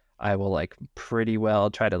game, I will like pretty well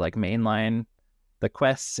try to like mainline the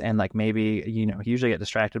quests and like maybe usually get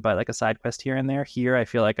distracted by like a side quest here and there. Here I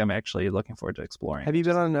feel like I'm actually looking forward to exploring. Have you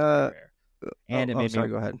been on go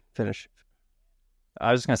ahead, finish.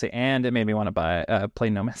 I was just gonna say, and it made me want to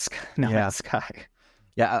play No Man's Sky.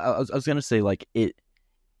 Yeah, I was gonna say, like it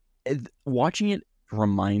watching it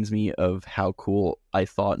reminds me of how cool I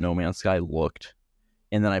thought No Man's Sky looked,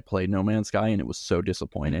 and then I played No Man's Sky and it was so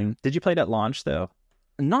disappointing. Did you play it at launch though?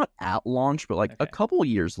 Not at launch, but like a couple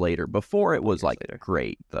years later. Before it was like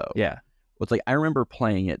great though. Yeah, it's like I remember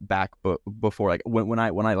playing it back before, like when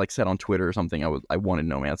I like said on Twitter or something I wanted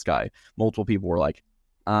No Man's Sky. Multiple people were like,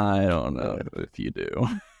 I don't know if you do,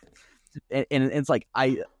 and it's like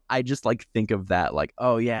I just like think of that like,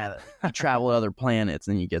 oh yeah, you travel to other planets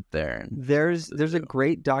and you get there. And there's a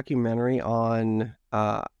great documentary on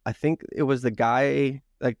I think it was the guy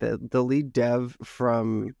like the lead dev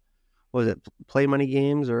from, what was it, Play Money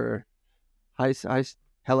Games or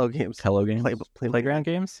Hello Games? Playground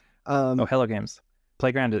Games? Hello Games.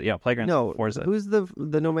 Playground. Yeah, Playground. No, Forza. Who's the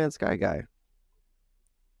No Man's Sky guy?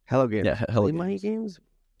 Hello Games. Yeah, Hello Play Games. Money Games.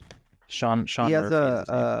 Sean. He has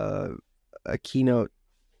a keynote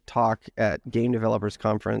talk at Game Developers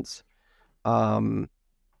Conference, and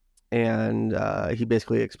he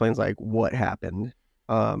basically explains like what happened.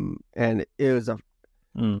 And it was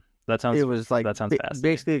that sounds fascinating.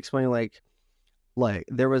 Basically explaining like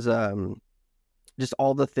there was just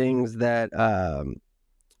all the things that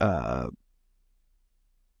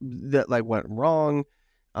that like went wrong,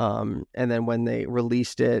 and then when they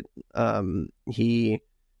released it, he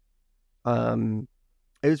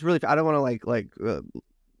it was really, I don't want to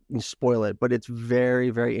spoil it, but it's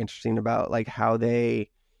very, very interesting about like how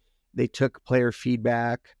they took player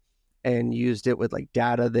feedback and used it with like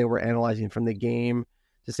data they were analyzing from the game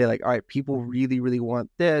to say like, all right, people really, really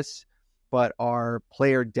want this, but our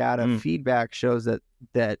player data feedback shows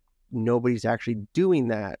that nobody's actually doing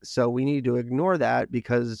that. So we need to ignore that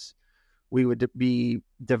because we would be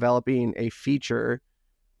developing a feature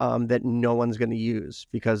that no one's going to use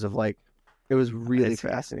because of like, it was really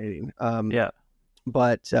fascinating.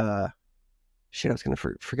 But shit, I was going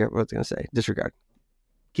to forget what I was going to say. Disregard.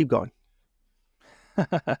 Keep going.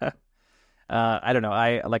 I don't know.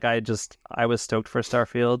 I was stoked for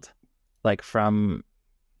Starfield, like from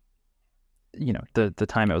the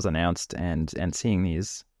time it was announced and seeing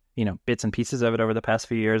these bits and pieces of it over the past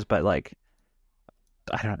few years, but like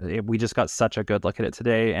I don't know, we just got such a good look at it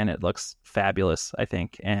today, and it looks fabulous, I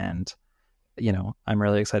think, and I'm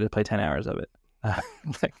really excited to play 10 hours of it.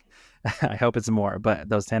 Like, I hope it's more, but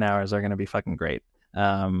those 10 hours are going to be fucking great.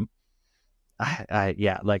 And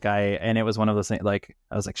it was one of those things, like,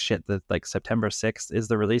 I was like, shit, like September 6th is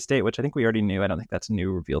the release date, which I think we already knew. I don't think that's a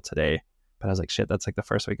new reveal today, but I was like, shit, that's like the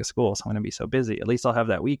first week of school, so I'm going to be so busy. At least I'll have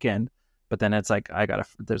that weekend. But then it's like,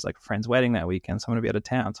 there's like a friend's wedding that weekend, so I'm going to be out of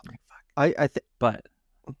town. So I'm like, fuck. But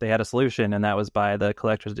they had a solution, and that was buy the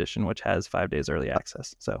collector's edition, which has 5 days early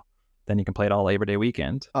access. So then you can play it all Labor Day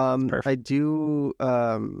weekend. Perfect. I do.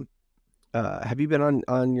 Have you been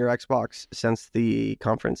on your Xbox since the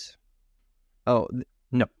conference? Oh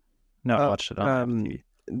no, I watched it on TV.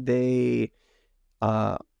 They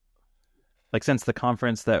like since the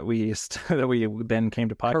conference that we then came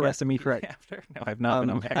to podcast immediately after. No, I've not been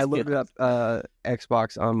on my Xbox. I loaded up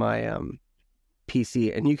Xbox on my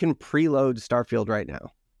PC, and you can preload Starfield right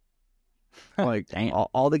now. Like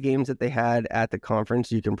all the games that they had at the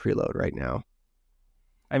conference, you can preload right now.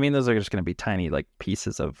 I mean, those are just going to be tiny like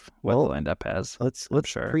pieces of what they'll end up as. Let's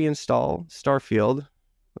pre-install Starfield.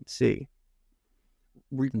 Let's see.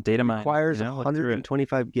 Data mine requires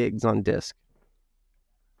 125 gigs on disk.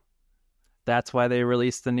 That's why they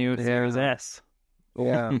released the new Series S.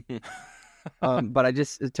 Yeah. But I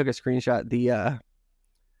just took a screenshot.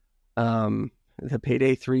 The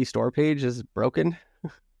Payday 3 store page is broken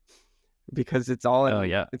because it's all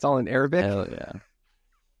in, it's all in Arabic. Hell yeah.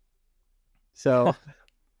 So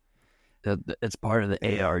it's part of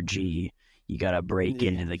the ARG. You got to break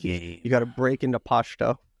into the game. You got to break into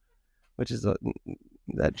Pashto, which is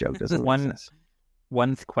that joke doesn't make sense.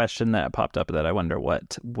 One question that popped up that I wonder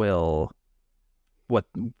what will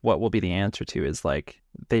be the answer to is, like,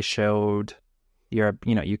 they showed your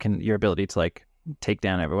ability to like take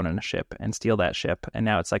down everyone in a ship and steal that ship, and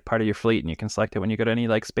now it's like part of your fleet, and you can select it when you go to any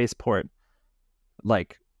like spaceport.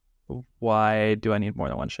 Like, why do I need more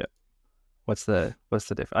than one ship? What's the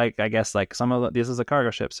difference? I guess like this is a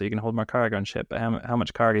cargo ship, so you can hold more cargo on ship, but how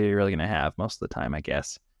much cargo are you really going to have most of the time, I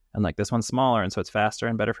guess? And like this one's smaller, and so it's faster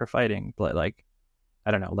and better for fighting, but like,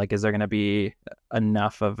 I don't know, like, is there going to be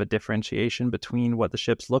enough of a differentiation between what the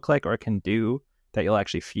ships look like or can do that you'll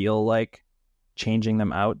actually feel like changing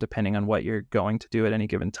them out depending on what you're going to do at any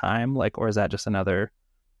given time? Like, or is that just another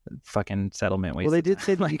fucking settlement waste? Well, they did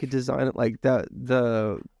say that you could design it like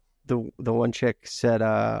the one chick said,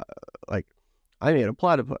 like, I made a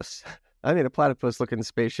platypus. I made a platypus looking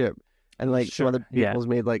spaceship, and like some other people's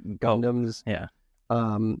made like Gundams.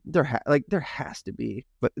 There has to be,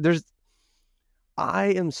 but I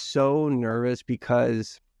am so nervous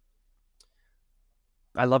because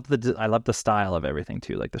I love the style of everything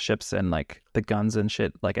too, like the ships and like the guns and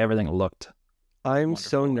shit, like everything looked. I'm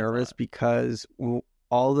so nervous because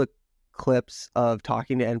all the clips of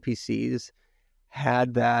talking to NPCs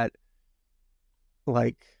had that,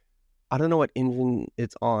 like, I don't know what engine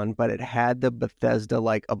it's on, but it had the Bethesda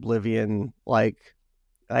like Oblivion like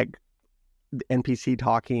NPC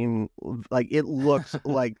talking, like it looks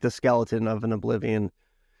like the skeleton of an Oblivion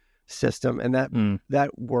system, and that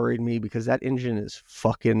worried me because that engine is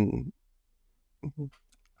fucking.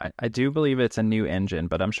 I do believe it's a new engine,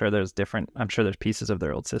 but I'm sure there's pieces of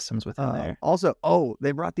their old systems within there. Also,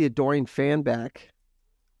 they brought the Adoring fan back.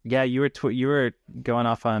 Yeah, you were going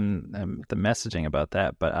off on the messaging about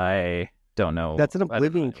that, but I don't know. That's an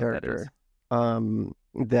Oblivion character.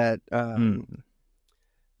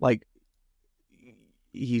 Like,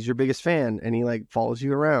 he's your biggest fan, and he like follows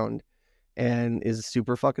you around, and is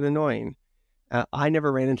super fucking annoying. I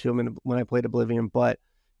never ran into him when I played Oblivion, but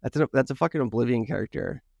that's a fucking Oblivion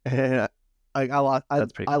character, and I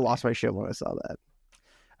lost my shit when I saw that.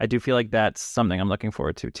 I do feel like that's something I'm looking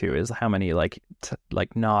forward to too, is how many like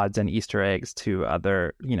nods and Easter eggs to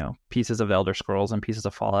other, pieces of Elder Scrolls and pieces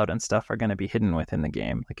of Fallout and stuff are going to be hidden within the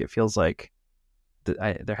game. Like, it feels like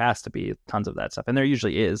there has to be tons of that stuff, and there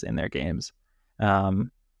usually is in their games. I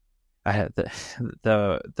had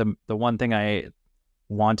the one thing I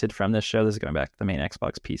wanted from this show, this is going back to the main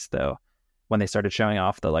Xbox piece though, when they started showing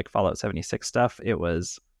off the like Fallout 76 stuff,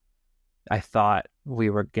 I thought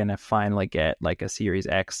we were going to finally get like a Series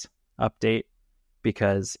X update,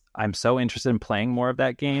 because I'm so interested in playing more of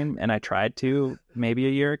that game, and I tried to maybe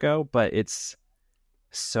a year ago, but it's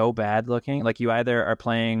so bad looking. Like, you either are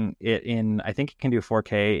playing it in, I think it can do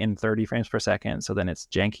 4K in 30 frames per second, so then it's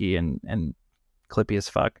janky and clippy as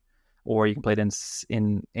fuck, or you can play it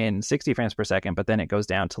in 60 frames per second, but then it goes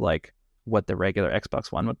down to like what the regular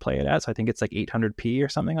Xbox One would play it at. So I think it's like 800p or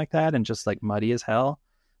something like that, and just like muddy as hell.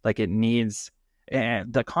 Like it needs,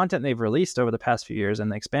 and the content they've released over the past few years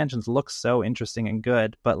and the expansions look so interesting and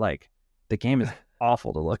good, but like the game is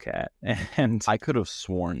awful to look at. And I could have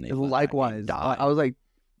sworn they likewise. I was like,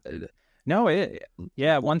 no,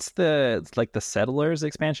 once the Settlers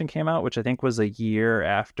expansion came out, which I think was a year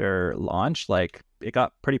after launch, like it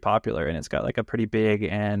got pretty popular, and it's got like a pretty big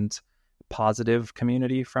and positive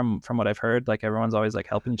community from what I've heard. Like everyone's always like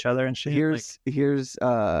helping each other and shit. Here's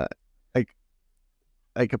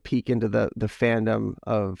like a peek into the fandom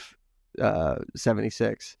of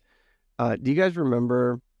 76. Do you guys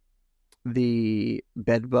remember the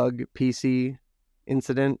bedbug PC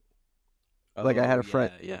incident? Like I had a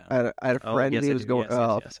friend. Yeah. I had a friend who was going.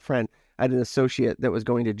 Friend. I had an associate that was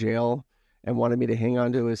going to jail and wanted me to hang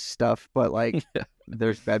on to his stuff, but like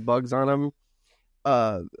there's bed bugs on him.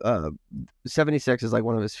 76 is like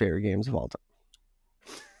one of his favorite games of all time.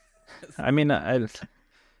 I mean, I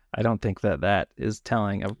don't think that is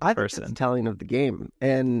telling of a person. It's telling of the game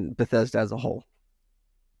and Bethesda as a whole.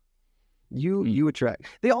 You attract.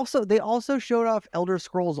 They also showed off Elder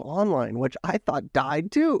Scrolls Online, which I thought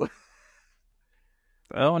died too.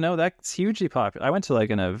 Oh no, that's hugely popular. I went to like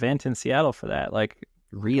an event in Seattle for that, like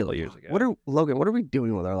real years ago. Logan? What are we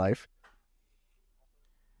doing with our life?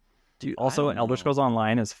 Dude, also, Elder Scrolls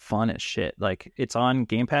Online is fun as shit. Like it's on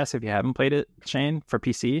Game Pass if you haven't played it, Shane, for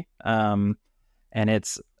PC. And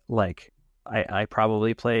it's like I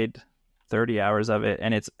probably played 30 hours of it,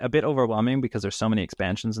 and it's a bit overwhelming because there's so many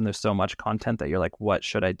expansions and there's so much content that you're like, what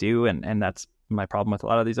should I do? And that's my problem with a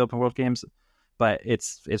lot of these open world games. But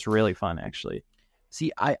it's really fun actually.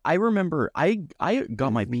 See, I remember I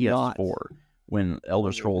got my PS4 when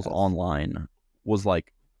Elder Scrolls Online was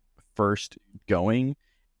like first going,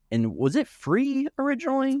 and was it free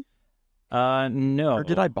originally? No. Or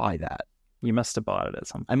did I buy that? You must have bought it at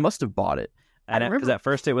some point. I must have bought it. And because at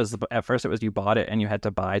first it was you bought it and you had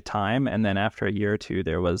to buy time, and then after a year or two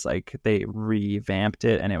there was like they revamped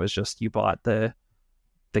it and it was just you bought the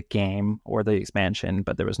game or the expansion,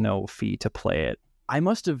 but there was no fee to play it. I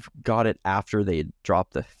must have got it after they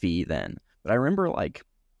dropped the fee then. But I remember like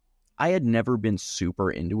I had never been super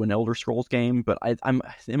into an Elder Scrolls game, but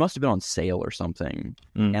it must have been on sale or something.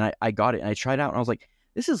 And I got it and I tried it out and I was like,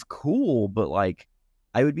 this is cool, but like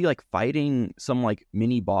I would be like fighting some like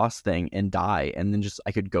mini boss thing and die, and then just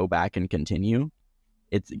I could go back and continue.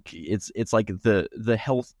 It's like the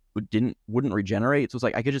health wouldn't regenerate, so it's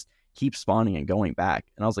like I could just keep spawning and going back.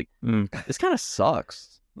 And I was like, this kind of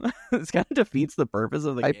sucks. This kind of defeats the purpose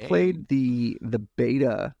of the game. I played the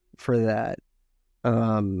beta for that.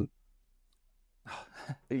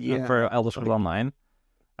 Yeah, for Elder Scrolls Online.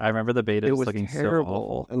 I remember the beta. It was looking terrible. So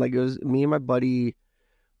awful. And like it was me and my buddy,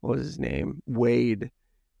 what was his name? Wade.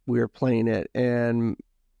 We were playing it and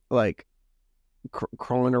like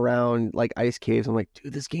crawling around like ice caves. I'm like,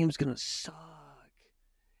 dude, this game's gonna suck.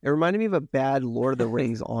 It reminded me of a bad Lord of the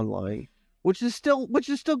Rings Online, which is still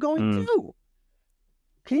going too.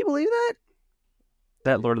 Can you believe that?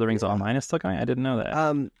 That Lord of the Rings Online is still going? I didn't know that.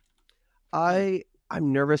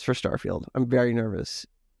 I'm nervous for Starfield. I'm very nervous.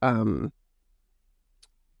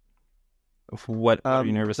 What are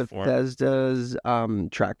you nervous for? Bethesda's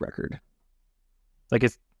track record. Like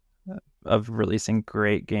it's of releasing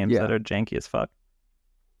great games that are janky as fuck.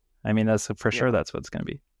 I mean, that's for sure. That's what it's going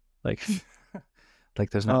to be. Like,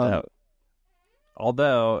 like there's no doubt.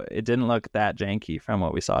 Although it didn't look that janky from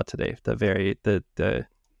what we saw today. The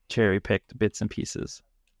cherry picked bits and pieces.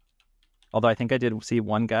 Although I think I did see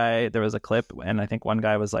one guy. There was a clip, and I think one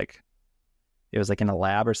guy was like, it was like in a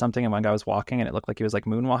lab or something, and one guy was walking, and it looked like he was like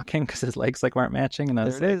moonwalking because his legs like weren't matching. And there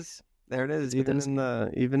it is. Even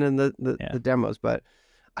in the demos, but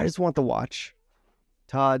I just want the watch.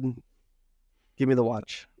 Todd, give me the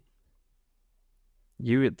watch.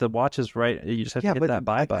 The watch is right. You just have to hit that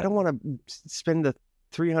buy button. I don't want to spend the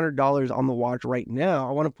 $300 on the watch right now.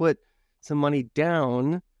 I want to put some money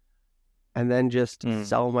down and then just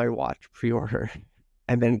sell my watch pre-order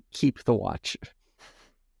and then keep the watch.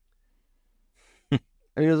 I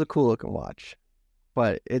mean, it was a cool looking watch,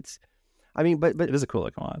 but it is a cool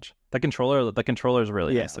looking watch. The controller is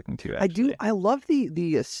really nice looking too. Actually. I love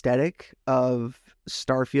the aesthetic of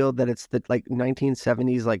Starfield, that it's the like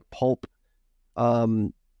 1970s like pulp, like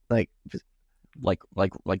that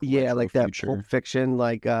future. Pulp Fiction,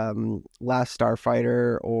 like Last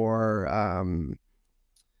Starfighter, or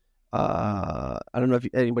I don't know if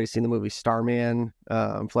anybody's seen the movie Starman,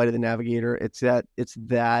 Flight of the Navigator. It's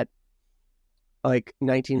that like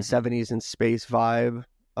 1970s in space vibe.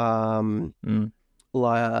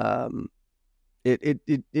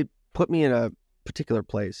 It put me in a particular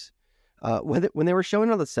place. When they were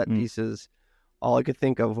showing all the set pieces, all I could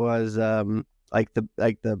think of was like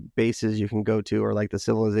the bases you can go to, or like the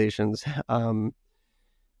civilizations.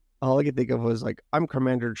 All I could think of was like, I'm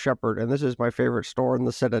Commander Shepard, and this is my favorite store in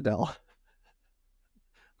the Citadel.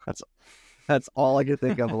 That's all I could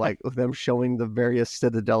think of, like with them showing the various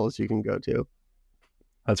citadels you can go to.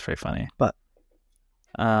 That's pretty funny. But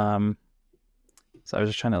so I was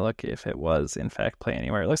just trying to look if it was in fact Play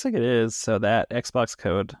Anywhere. It looks like it is. So that Xbox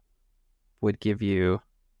code would give you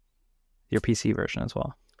your PC version as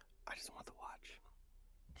well. I just want the watch.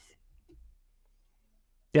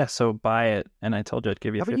 Yeah, so buy it, and I told you I'd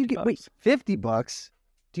give you $50. Wait, $50?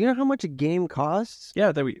 Do you know how much a game costs?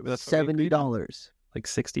 Yeah, that's $70. Like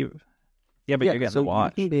 60. Yeah, but you're getting the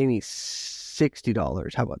watch. You can pay me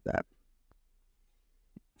 $60. How about that?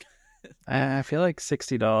 I feel like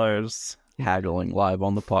 $60. Haggling live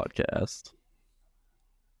on the podcast.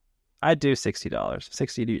 I'd do $60.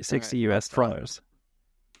 60 US dollars.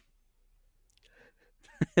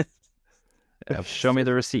 Show me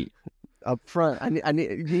the receipt. Up front.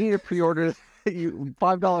 You need to pre-order you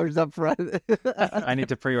 $5 up front. I need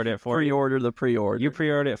to pre-order it for you. Pre-order the pre-order. You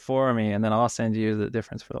pre-order it for me, and then I'll send you the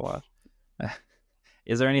difference for the watch.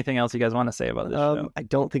 Is there anything else you guys want to say about this show? I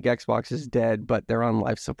don't think Xbox is dead, but they're on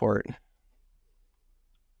life support.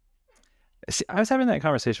 See, I was having that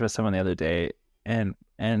conversation with someone the other day, and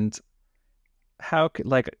how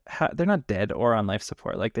they're not dead or on life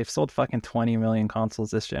support. Like, they've sold fucking 20 million consoles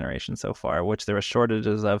this generation so far, which there were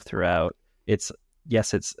shortages of throughout. It's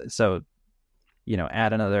so,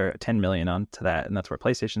 add another 10 million onto that, and that's where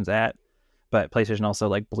PlayStation's at. But PlayStation also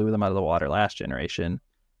like blew them out of the water last generation.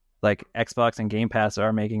 Like, Xbox and Game Pass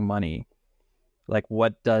are making money. Like,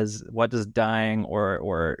 what does dying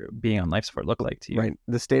or being on life support look like to you? Right,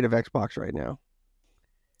 the state of Xbox right now.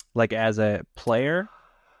 Like, as a player,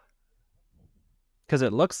 because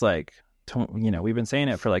it looks like, we've been saying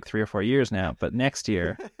it for like 3 or 4 years now, but next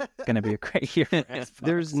year is going to be a great year for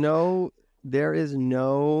Xbox. There is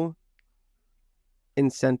no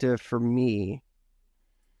incentive for me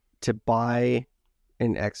to buy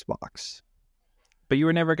an Xbox. But you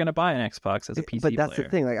were never going to buy an Xbox as a PC player. But that's the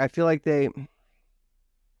thing. Like, I feel like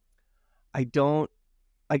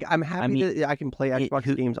I'm happy that I can play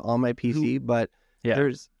Xbox games on my PC, but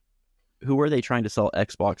who are they trying to sell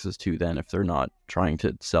Xboxes to then if they're not trying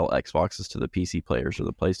to sell Xboxes to the PC players or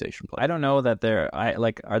the PlayStation players? I don't know that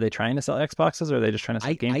are they trying to sell Xboxes, or are they just trying to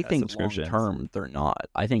sell Game Pass subscriptions? I think long term they're not.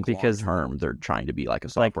 I think long term they're trying to be like a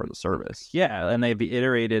software as a service. Yeah, and they've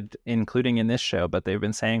iterated, including in this show, but they've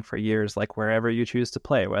been saying for years, like, wherever you choose to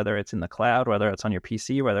play, whether it's in the cloud, whether it's on your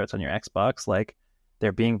PC, whether it's on your Xbox, like,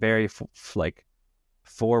 they're being very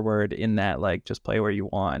forward in that, like, just play where you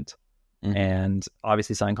want. Mm-hmm. And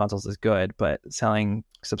obviously selling consoles is good, but selling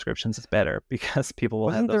subscriptions is better because people will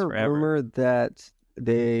have those forever. Wasn't there a rumor that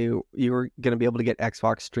you were going to be able to get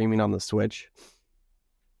Xbox streaming on the Switch?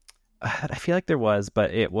 I feel like there was,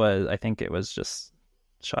 but I think it was just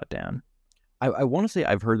shot down. I want to say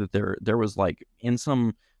I've heard that there was, like, in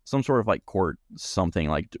some sort of like court something,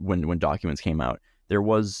 like when documents came out, there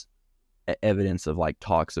was evidence of like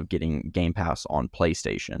talks of getting Game Pass on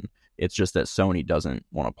PlayStation. It's just that Sony doesn't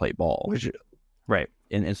want to play ball. Right.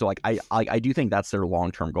 And so, like, I do think that's their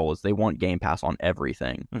long-term goal, is they want Game Pass on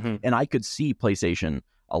everything. Mm-hmm. And I could see PlayStation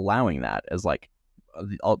allowing that, as like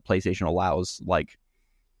PlayStation allows like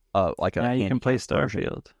a you can play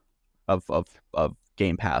Starfield of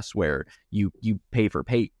Game Pass, where you pay for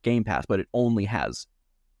Game Pass, but it only has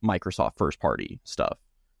Microsoft first-party stuff.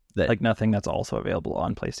 That, like, nothing that's also available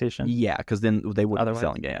on PlayStation. Yeah, because then they wouldn't be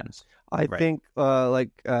selling games. I think, like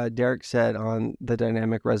Derek said on the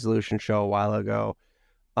Dynamic Resolution show a while ago,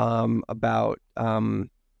 about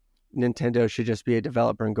Nintendo should just be a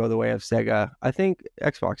developer and go the way of Sega. I think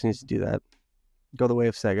Xbox needs to do that. Go the way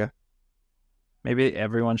of Sega. Maybe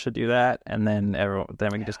everyone should do that, and then we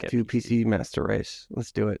can just get PC Master Race.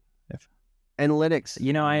 Let's do it. And Linux.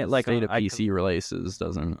 State of PC releases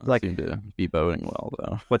doesn't seem to be boding well,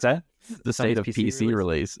 though. What's that? The state of PC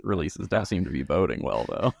releases don't seem to be boding well,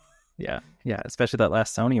 though. Yeah, especially that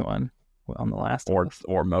last Sony one on the last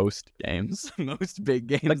or most games, most big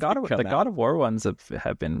games. The God of War ones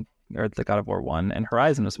have been, or the God of War 1 and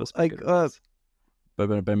Horizon was supposed to be good.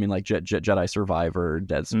 But I mean, like Jedi Survivor,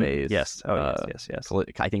 Dead Space. Yes. Yes.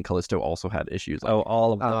 I think Callisto also had issues. Like,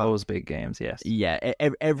 all of those big games. Yes. Yeah.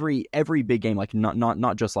 Every big game, like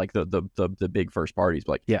not just like the big first parties,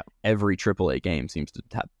 but like every AAA game seems to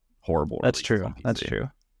have horrible. That's true.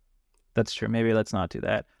 That's true. Maybe let's not do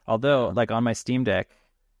that. Although, like, on my Steam Deck,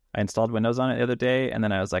 I installed Windows on it the other day, and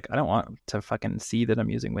then I was like, I don't want to fucking see that I'm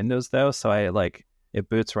using Windows though. So it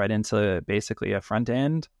boots right into basically a front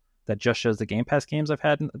end. that just shows the Game Pass games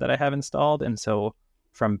that I have installed, and so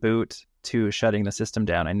from boot to shutting the system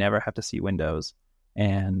down, I never have to see Windows,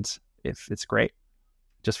 and if it's great,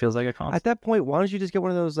 just feels like a console. At that point, why don't you just get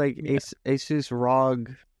one of those like Asus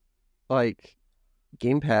ROG like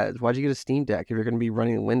gamepads? Why'd you get a Steam Deck if you're going to be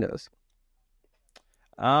running Windows?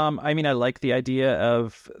 I mean, I like the idea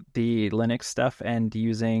of the Linux stuff and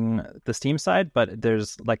using the Steam side, but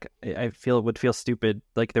there's like, I feel it would feel stupid.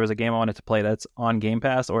 Like there was a game I wanted to play that's on Game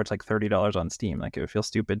Pass, or it's like $30 on Steam. Like it would feel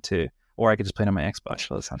stupid to, or I could just play it on my Xbox.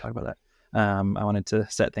 So let's not talk about that. I wanted to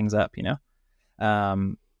set things up, you know?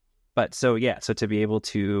 But so to be able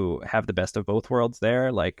to have the best of both worlds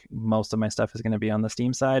there, like most of my stuff is going to be on the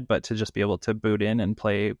Steam side, but to just be able to boot in and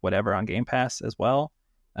play whatever on Game Pass as well,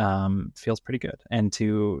 feels pretty good. And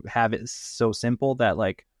to have it so simple that,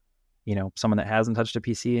 like, you know, someone that hasn't touched a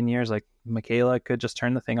PC in years, like Michaela, could just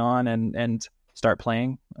turn the thing on and start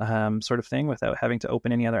playing, sort of thing, without having to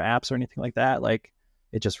open any other apps or anything like that. Like,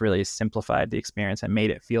 it just really simplified the experience and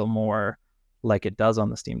made it feel more like it does on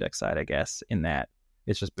the Steam Deck side, I guess, in that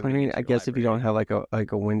it's just. I mean, I guess library. If you don't have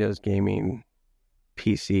like a Windows gaming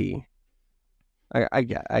PC, I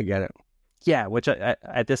get it. Yeah, which I,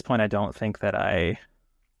 at this point I don't think that I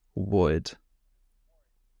would.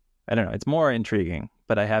 I don't know. It's more intriguing,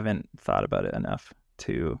 but I haven't thought about it enough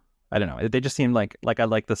to. I don't know. They just seem like I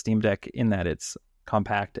like the Steam Deck in that it's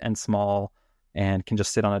compact and small and can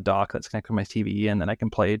just sit on a dock that's connected to my TV, and then I can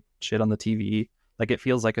play shit on the TV. Like, it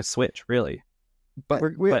feels like a Switch, really. But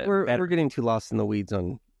we're getting too lost in the weeds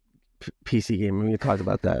on PC gaming. We talked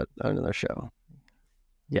about that on another show.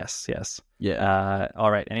 Yes. Yeah.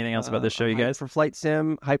 All right. Anything else about this show, you guys? Hype for Flight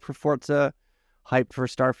Sim, hype for Forza, hype for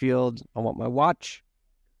Starfield. I want my watch.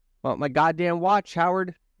 I want my goddamn watch,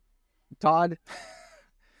 Howard. Todd.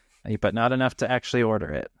 But not enough to actually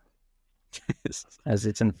order it, as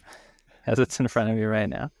it's in front of you right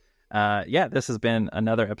now. This has been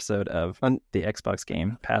another episode of the Xbox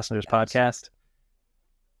Game Passengers Podcast.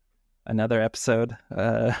 Another episode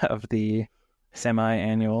of the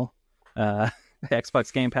semi-annual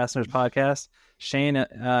Xbox Game Passengers Podcast. Shane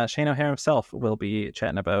O'Hare himself will be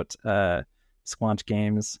chatting about Squanch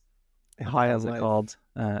Games. High on Life. Called?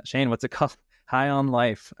 Shane, what's it called? High on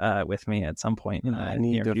Life with me at some point in the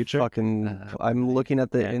near future. I'm looking at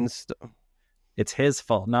the Insta. It's his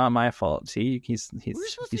fault, not my fault. See, he's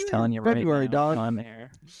telling you February, right now dog. on air.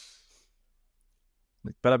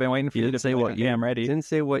 But I've been waiting for you to say what year. I'm ready. Didn't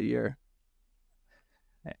say what year.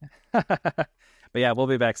 But yeah, we'll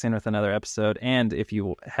be back soon with another episode. And if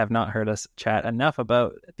you have not heard us chat enough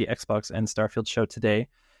about the Xbox and Starfield show today,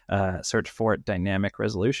 search for Dynamic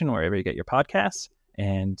Resolution wherever you get your podcasts.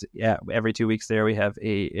 And yeah, every 2 weeks there we have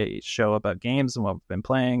a show about games and what we've been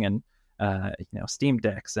playing, and Steam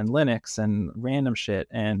Decks and Linux and random shit,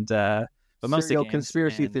 and but mostly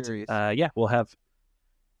conspiracy theories. We'll have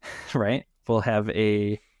we'll have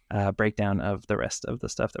a breakdown of the rest of the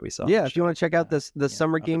stuff that we saw. Yeah, if you want to check out the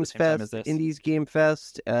Summer Games Fest, Indies Game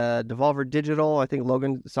Fest, Devolver Digital. I think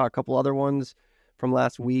Logan saw a couple other ones from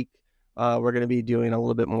last week. We're going to be doing a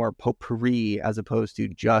little bit more potpourri as opposed to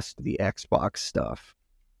just the Xbox stuff.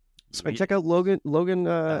 And check out Logan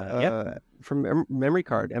from Memory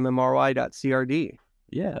Card, mmry.crd.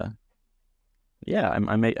 Yeah.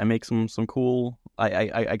 I make some cool.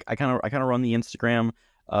 I kind of run the Instagram,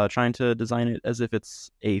 trying to design it as if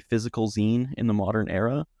it's a physical zine in the modern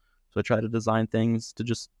era. So I try to design things to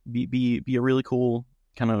just be a really cool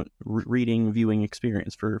kind of reading, viewing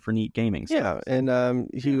experience for neat gaming stuff. Yeah, and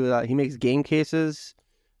he makes game cases.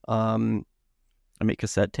 I make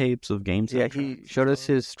cassette tapes of games. Yeah, he showed us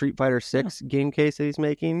his Street Fighter 6 game case that he's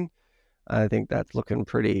making. I think that's looking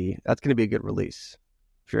pretty. That's going to be a good release.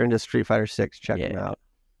 If you're into Street Fighter 6, check him out.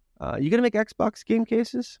 You going to make Xbox game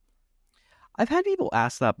cases? I've had people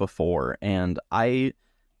ask that before, and I'm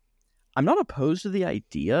not opposed to the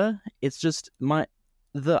idea. It's just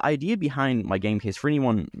the idea behind my game case, for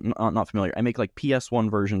anyone not familiar, I make like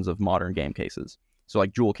PS1 versions of modern game cases. So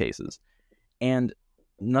like jewel cases. And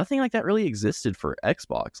nothing like that really existed for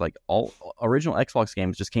Xbox. Like, all original Xbox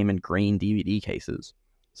games just came in green DVD cases.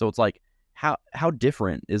 So it's like, how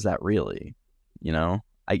different is that really? You know,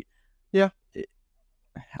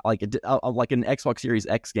 like an Xbox Series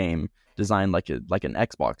X game designed like an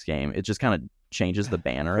Xbox game. It just kind of changes the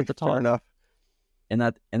banner at the top. Fair enough. And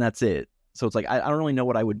that's it. So it's like, I don't really know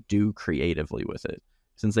what I would do creatively with it,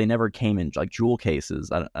 since they never came in like jewel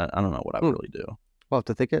cases. I don't know what I would really do. We'll have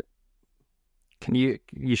to think it. You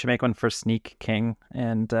should make one for Sneak King,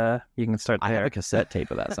 and you can start there. I have a cassette tape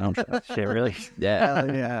of that soundtrack. Shit, really?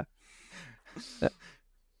 Yeah. Yeah.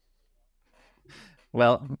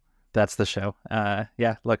 Well, that's the show.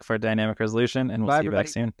 Yeah, look for Dynamic Resolution, and we'll see you back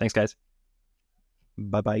soon. Thanks, guys.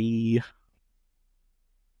 Bye-bye.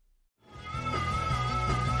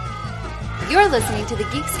 You're listening to the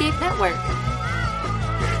Geekscape Network.